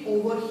put it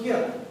over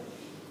here,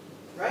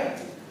 right?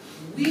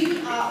 We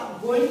are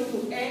going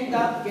to end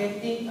up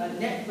getting a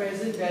net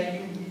present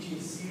value which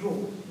is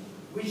 0.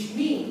 Which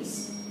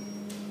means,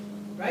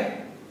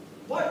 right,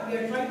 what we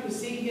are trying to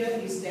say here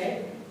is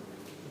that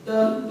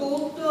the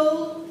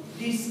total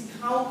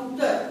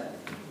discounted,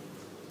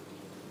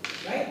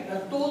 right, the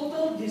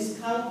total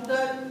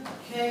discounted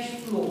cash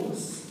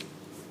flows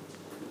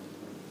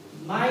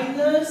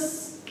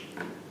minus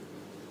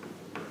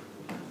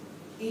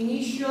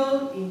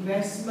initial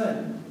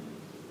investment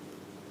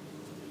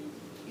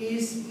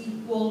is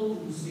equal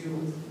to 0.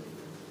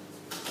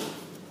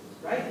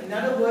 Right? In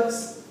other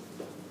words,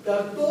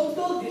 the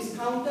total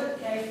discounted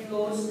cash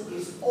flows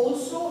is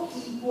also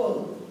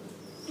equal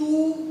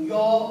to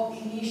your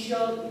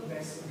initial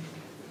investment.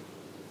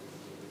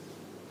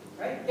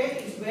 Right?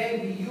 That is where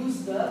we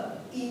use the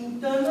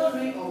internal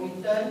rate of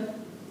return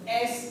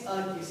as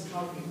a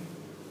discount rate.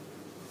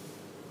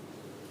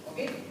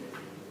 Okay?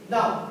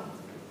 Now,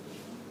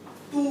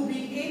 to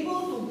be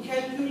able to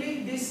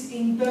calculate this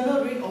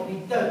internal rate of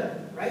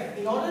return, right?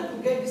 In order to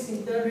get this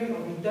internal rate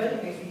of return,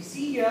 as we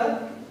see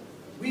here,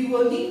 we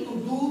will need to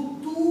do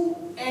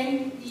 2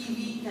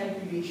 NPV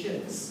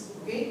calculations.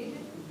 Okay?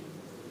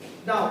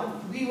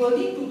 Now, we will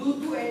need to do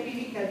 2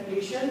 NPV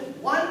calculations,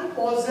 one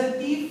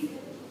positive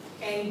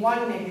and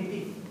one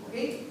negative.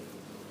 Okay?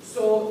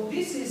 So,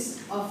 this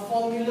is a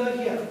formula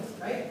here,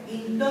 right?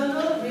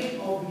 Internal rate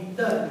of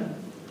return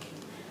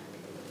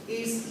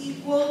is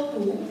equal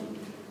to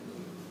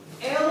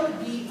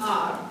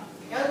LDR.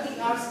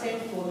 LDR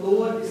stands for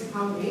lower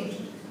discount rate.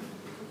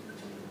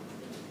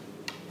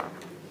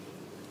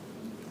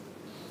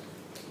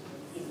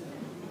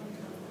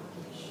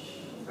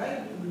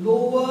 Right?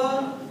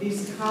 Lower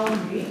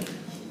discount rate.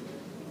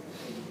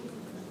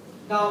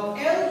 Now,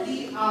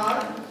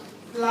 LDR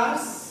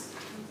plus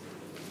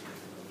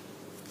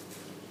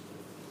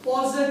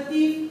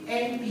positive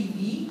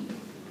NPV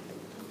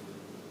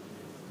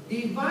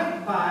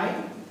divided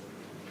by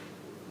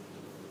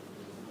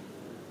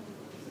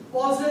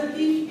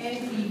positive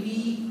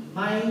NPV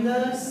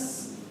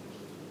minus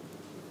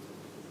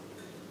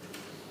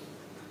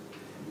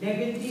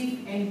negative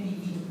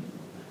NPV.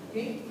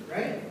 Okay,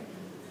 right?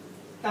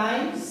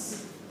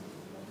 Times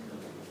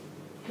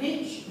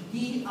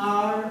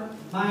HDR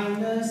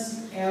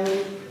minus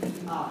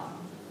LDR.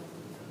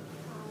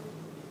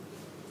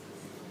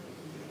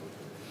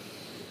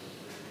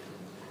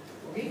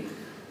 Okay?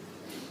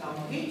 Now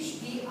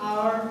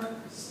HDR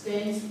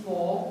stands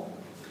for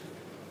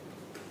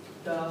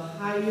the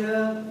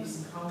higher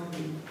discount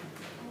rate.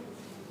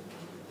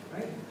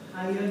 Right?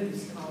 Higher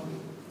discount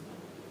rate.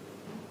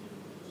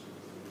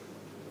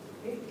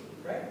 Okay?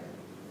 right?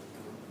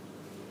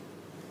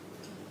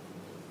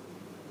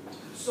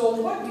 So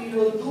what we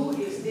will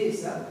do is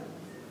this.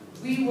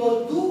 We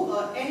will do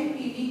a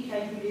NPV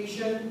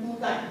calculation 2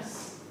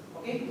 times.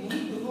 Okay, we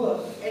need to do a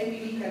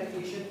NPV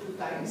calculation 2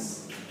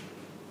 times.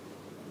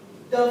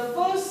 The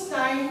first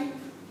time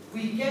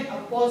we get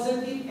a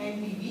positive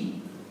NPV.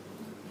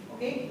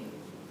 Okay.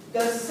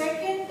 The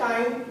second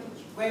time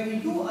when we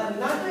do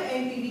another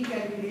NPV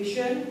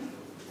calculation,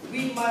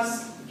 we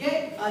must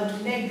get a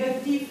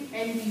negative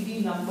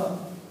NPV number.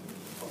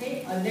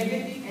 Okay, a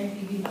negative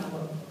NPV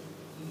number.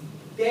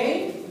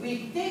 Then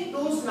we take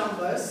those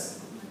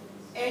numbers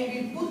and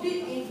we put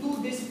it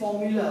into this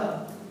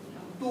formula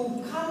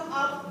to come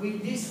up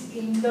with this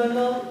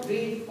internal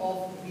rate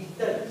of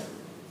return.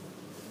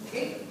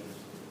 Okay?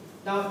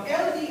 Now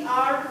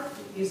LDR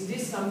is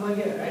this number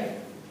here,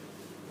 right?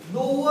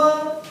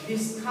 Lower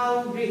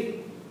discount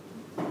rate.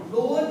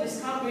 Lower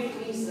discount rate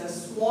means the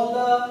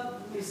smaller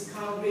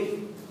discount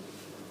rate.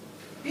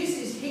 This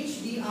is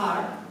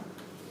HDR.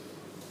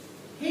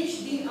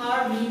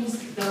 HDR means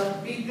the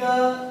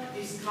bigger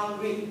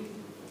discount rate.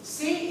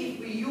 Say if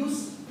we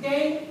use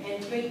 10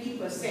 and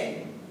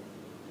 20%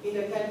 in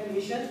the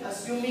calculation,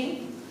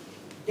 assuming,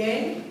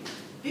 then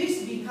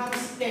this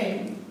becomes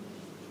 10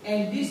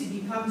 and this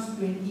becomes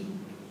 20.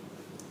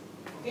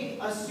 Okay,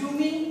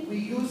 assuming we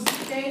use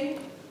 10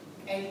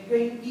 and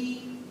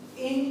 20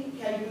 in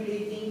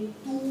calculating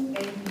 2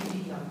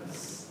 NPV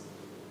numbers.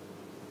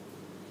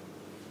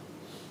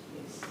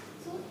 Yes.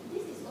 So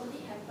this is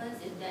only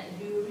happens if that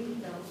during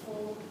the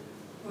whole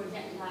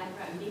project life,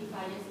 right, within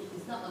 5 years, it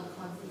is not a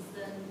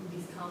consistent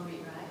discount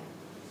rate, right?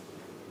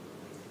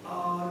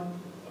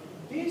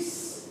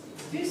 This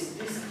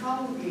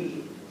discount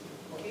rate,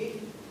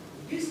 okay,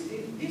 this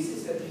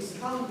is a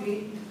discount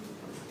rate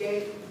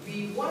that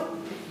we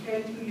want to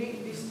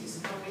calculate this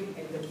discount rate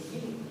at the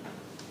beginning.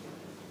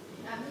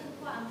 I mean,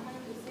 what I'm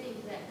trying to say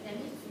is that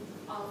means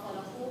for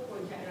the whole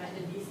project, right,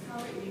 the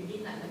discount rate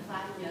within like the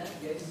 5 years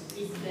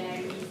is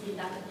very easy.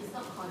 It's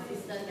not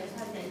consistent. That's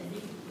why there's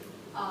this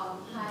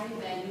high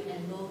value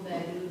and low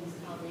value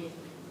discount rate.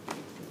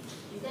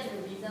 Is that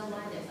the reason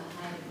why there's a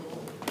high and low?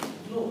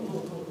 No.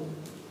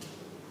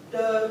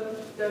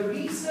 The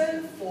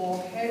reason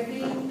for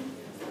having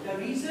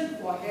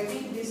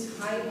this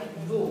high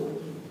and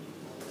low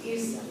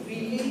is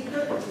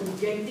related to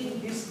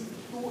getting these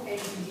 2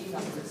 NPV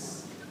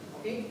numbers.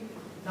 Okay.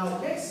 Now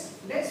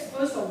let's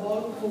first of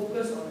all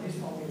focus on this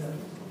formula.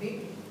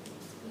 Okay.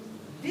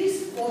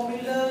 This is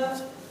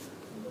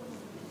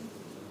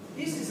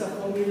a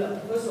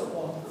formula, first of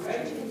all,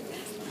 right?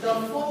 The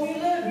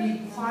formula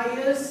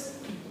requires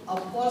a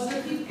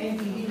positive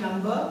NPV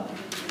number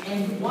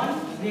and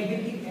 1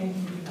 negative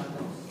NPV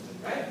number,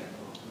 right?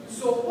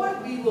 So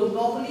what we will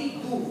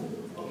normally do,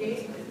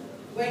 okay,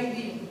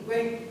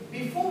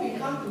 before we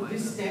come to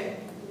this step,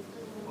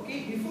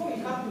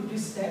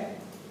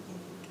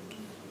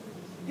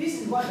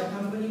 this is what the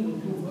company will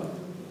do,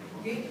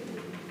 okay?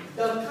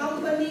 The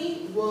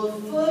company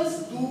will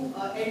first do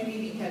a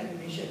NPV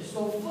calculation.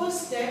 So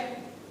first step,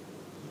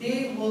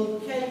 they will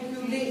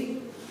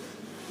calculate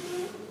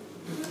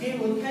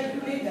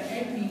the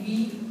NPV.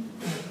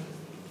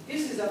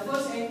 This is the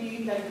first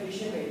NPV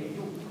calculation that they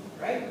do,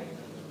 right?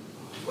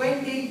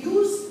 When they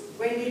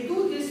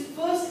do this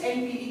first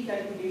NPV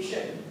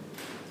calculation,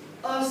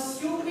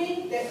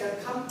 assuming that the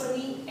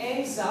company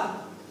ends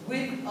up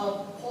with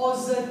a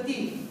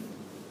positive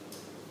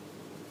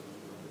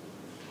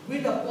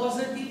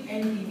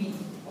NPV,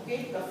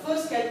 okay, the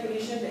first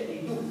calculation that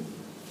they do.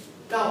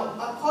 Now,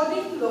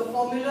 according to the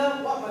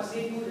formula, what must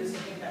they do the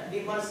second time?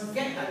 They must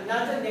get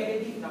another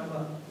negative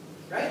number,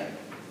 right?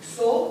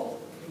 So,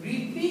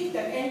 repeat the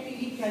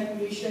NPV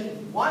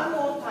calculation one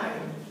more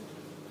time.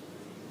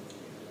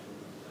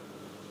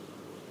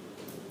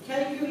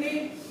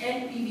 Calculate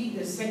NPV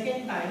the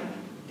second time,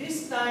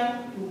 this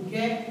time to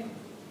get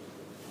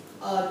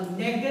a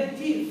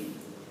negative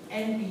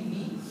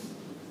NPV,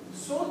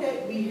 so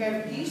that we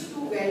have these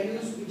 2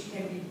 values which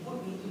can be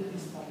put into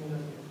this formula.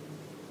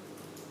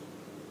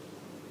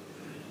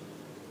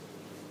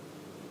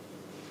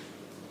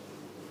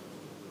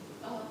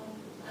 I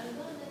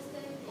don't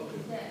understand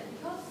is that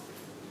because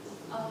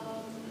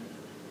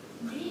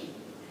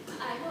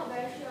I'm not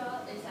very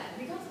sure. It's like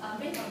because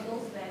based on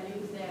those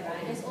values there,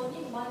 right? There's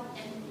only 1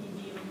 NPV.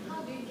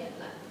 How do you get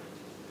like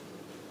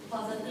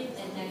positive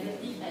and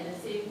negative at the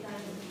same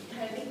time,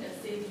 having the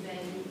same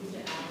values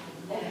that are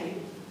there? Okay.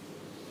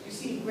 You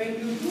see, when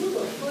you do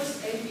the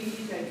first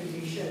NPV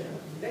calculation,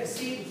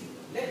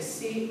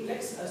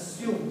 let's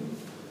assume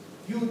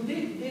you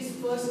did this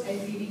first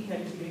NPV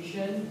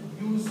calculation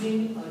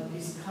using a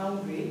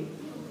discount rate.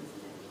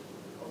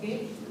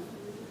 Okay?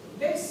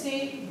 Let's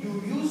say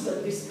you use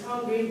a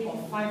discount rate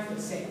of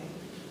 5%.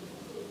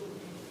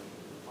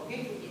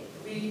 Okay?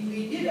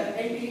 We did an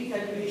NPV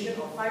calculation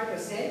of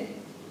 5%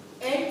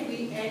 and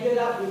we ended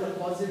up with a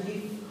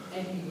positive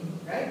NPV,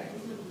 right?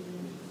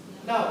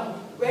 Now,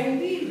 when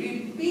we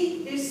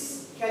repeat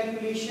this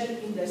calculation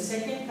in the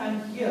second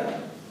time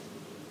here,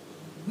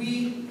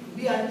 we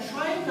are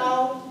trying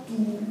now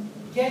to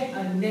get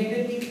a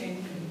negative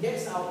NPV.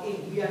 That's our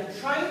aim. We are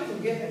trying to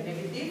get a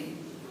negative.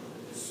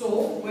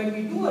 So when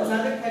we do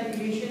another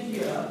calculation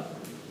here,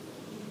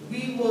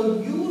 we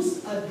will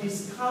use a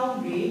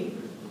discount rate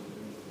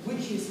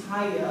which is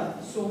higher,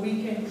 so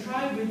we can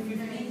try with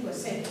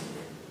 15%.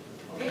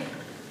 Okay?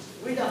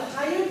 With a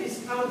higher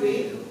discount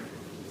rate,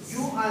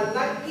 you are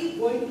likely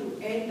going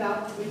to end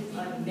up with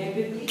a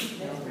negative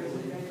net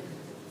present value.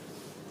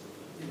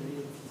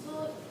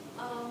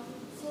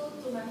 So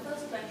to my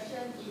first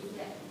question is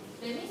that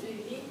means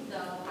within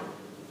the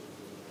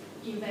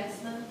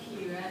investment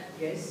period,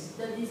 yes,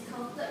 the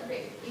discounted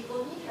rate, it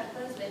only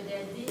happens when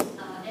there's this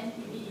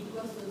NPV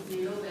equals to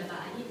 0, whereby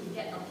I need to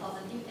get a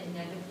positive and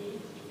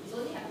negative. It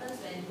only happens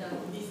when the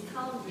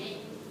discount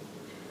rate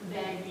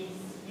varies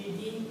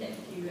within that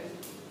period.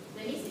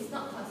 That means it's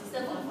not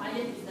consistent for 5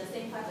 years, it's the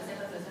same 5%, 5%,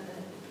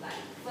 5%. Like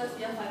first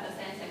year 5%,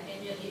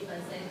 second year 8%,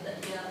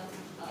 third year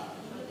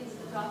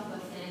 12%.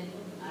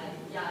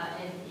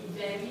 Yeah, and it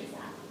varies.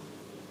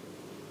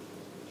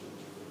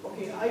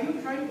 Okay, are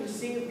you trying to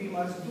say we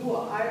must do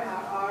a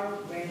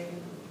IRR when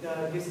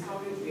the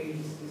discount rate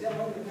varies? Is that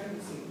what you're trying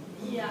to say?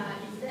 Yeah,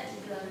 is that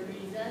the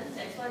reason?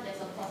 That's why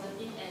there's a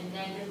positive and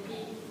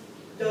negative.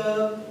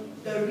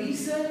 The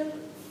reason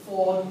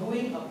for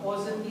doing a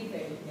positive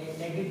and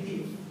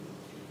negative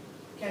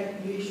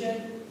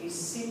calculation is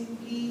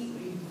simply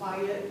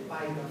required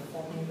by the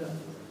formula.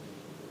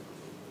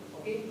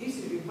 Okay, this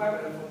is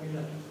required by the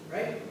formula,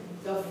 right?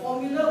 The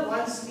formula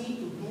wants me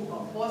to do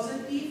a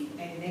positive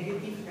and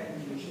negative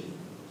calculation,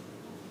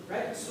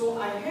 right?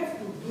 So I have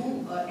to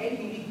do a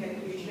NPV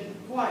calculation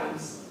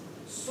twice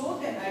so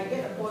that I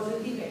get a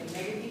positive and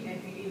negative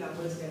NPV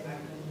numbers that I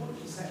can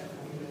put inside the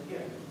formula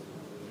here.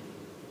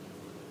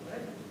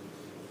 Right?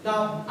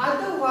 Now,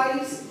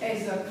 otherwise,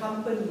 as a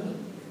company,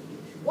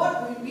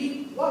 what would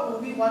we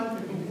want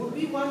to do? Would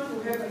we want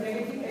to have a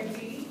negative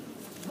NPV?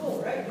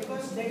 No, right?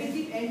 Because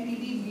negative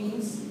NPV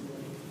means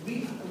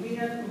we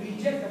have to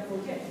reject the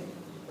project,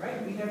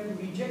 right? We have to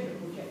reject the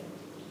project.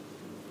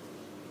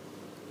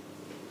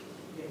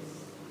 Yes.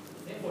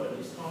 Then for the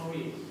discount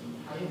rate,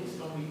 the higher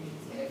discount rate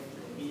is F,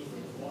 that means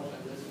there's more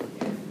chances to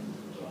F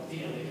to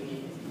obtain a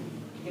negative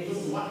NPV. Yes. So to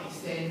what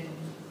extent,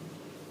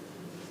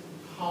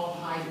 how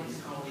high the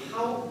discount rate?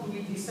 How do we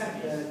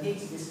decide the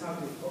next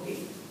discount rate? Okay.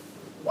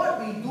 What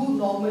we do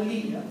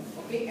normally,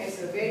 okay,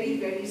 as a very,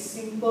 very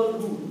simple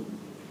rule,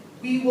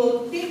 we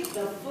will take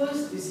the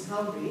first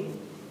discount rate.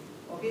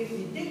 Okay,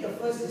 we take the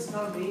first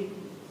discount rate,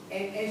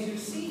 and as you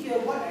see here,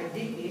 what I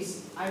did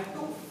is I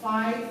took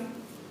 5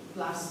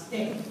 plus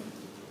 10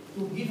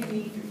 to give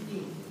me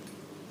 15,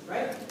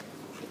 right?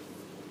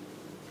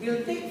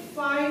 We'll take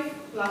 5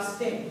 plus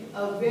 10,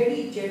 a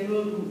very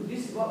general rule.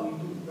 This is what we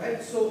do,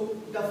 right? So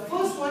the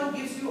first one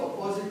gives you a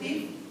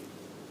positive.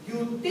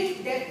 You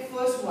take that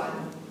first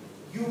one,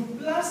 you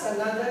plus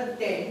another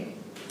 10,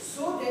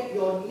 so that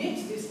your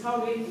next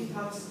discount rate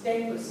becomes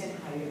 10%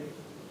 higher.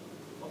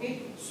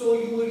 Okay, so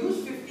you will use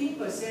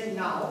 15%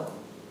 now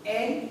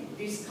and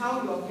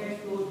discount your cash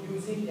flow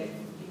using that 15%.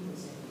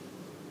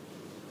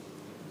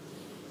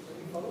 Can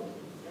you follow?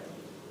 Yeah.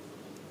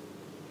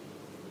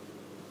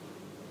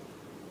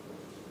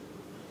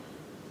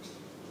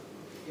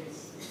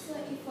 Yes. So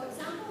if, for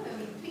example, when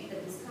we pick the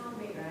discount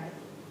rate, right,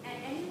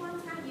 at any one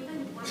time,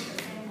 even if 1%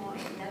 or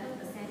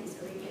 11% is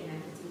already a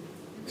negative,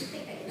 you could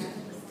take that 11%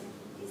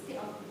 instead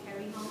of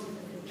carrying on with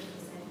the 15%.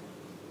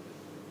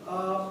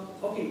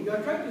 Okay, you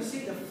are trying to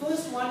say the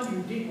first one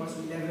you did was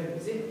 11,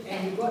 is it?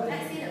 And you got.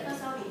 Let's say the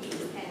first one we did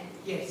is 10.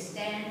 Yes.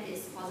 Then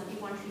it's positive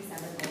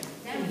 1370.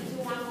 Then we do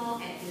one more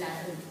at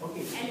 11.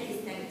 Okay. And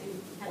it's negative.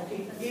 Okay.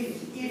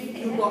 If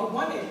you got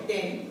one at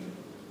 10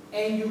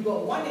 and you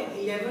got one at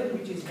 11,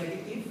 which is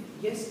negative,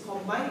 yes,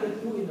 combine the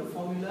two in the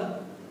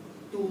formula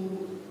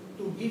to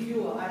give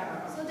you a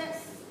IRR. So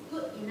that's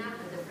good enough,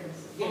 the difference.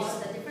 Yes.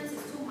 Or the difference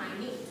is too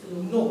minute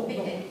to No, pick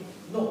no. that.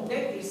 No,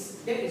 that is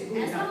good As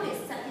enough. long as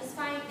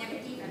satisfy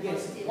negative and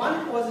Yes, positive.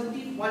 one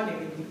positive, one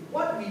negative.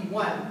 What we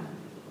want,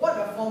 what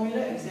the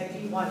formula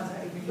exactly wants,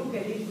 if we look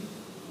at it,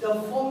 the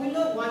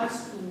formula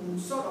wants to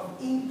sort of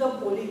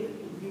interpolate the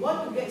two. We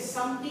want to get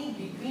something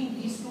between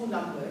these two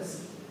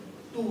numbers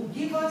to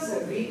give us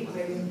a rate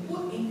where we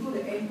put into the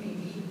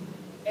NPV,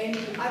 and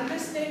to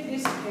understand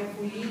this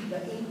carefully,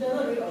 the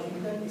internal rate of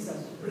return is a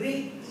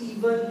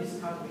break-even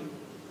discount rate.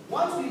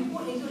 Once we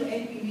put into the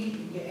NPV,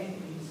 we get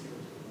NPV.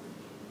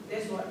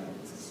 That's what it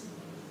is.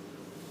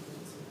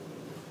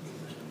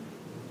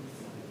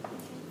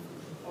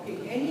 Okay,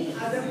 any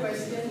other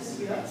questions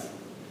here?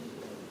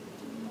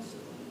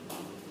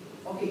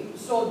 Okay,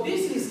 so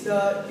this is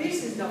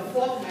the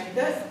fourth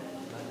method.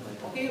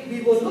 Okay,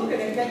 we will look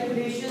at the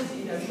calculations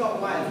in a short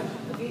while.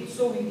 Okay,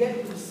 so we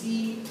get to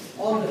see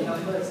all the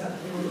numbers.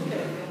 We will look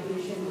at the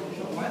calculation in a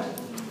short while.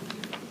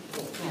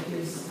 So it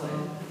is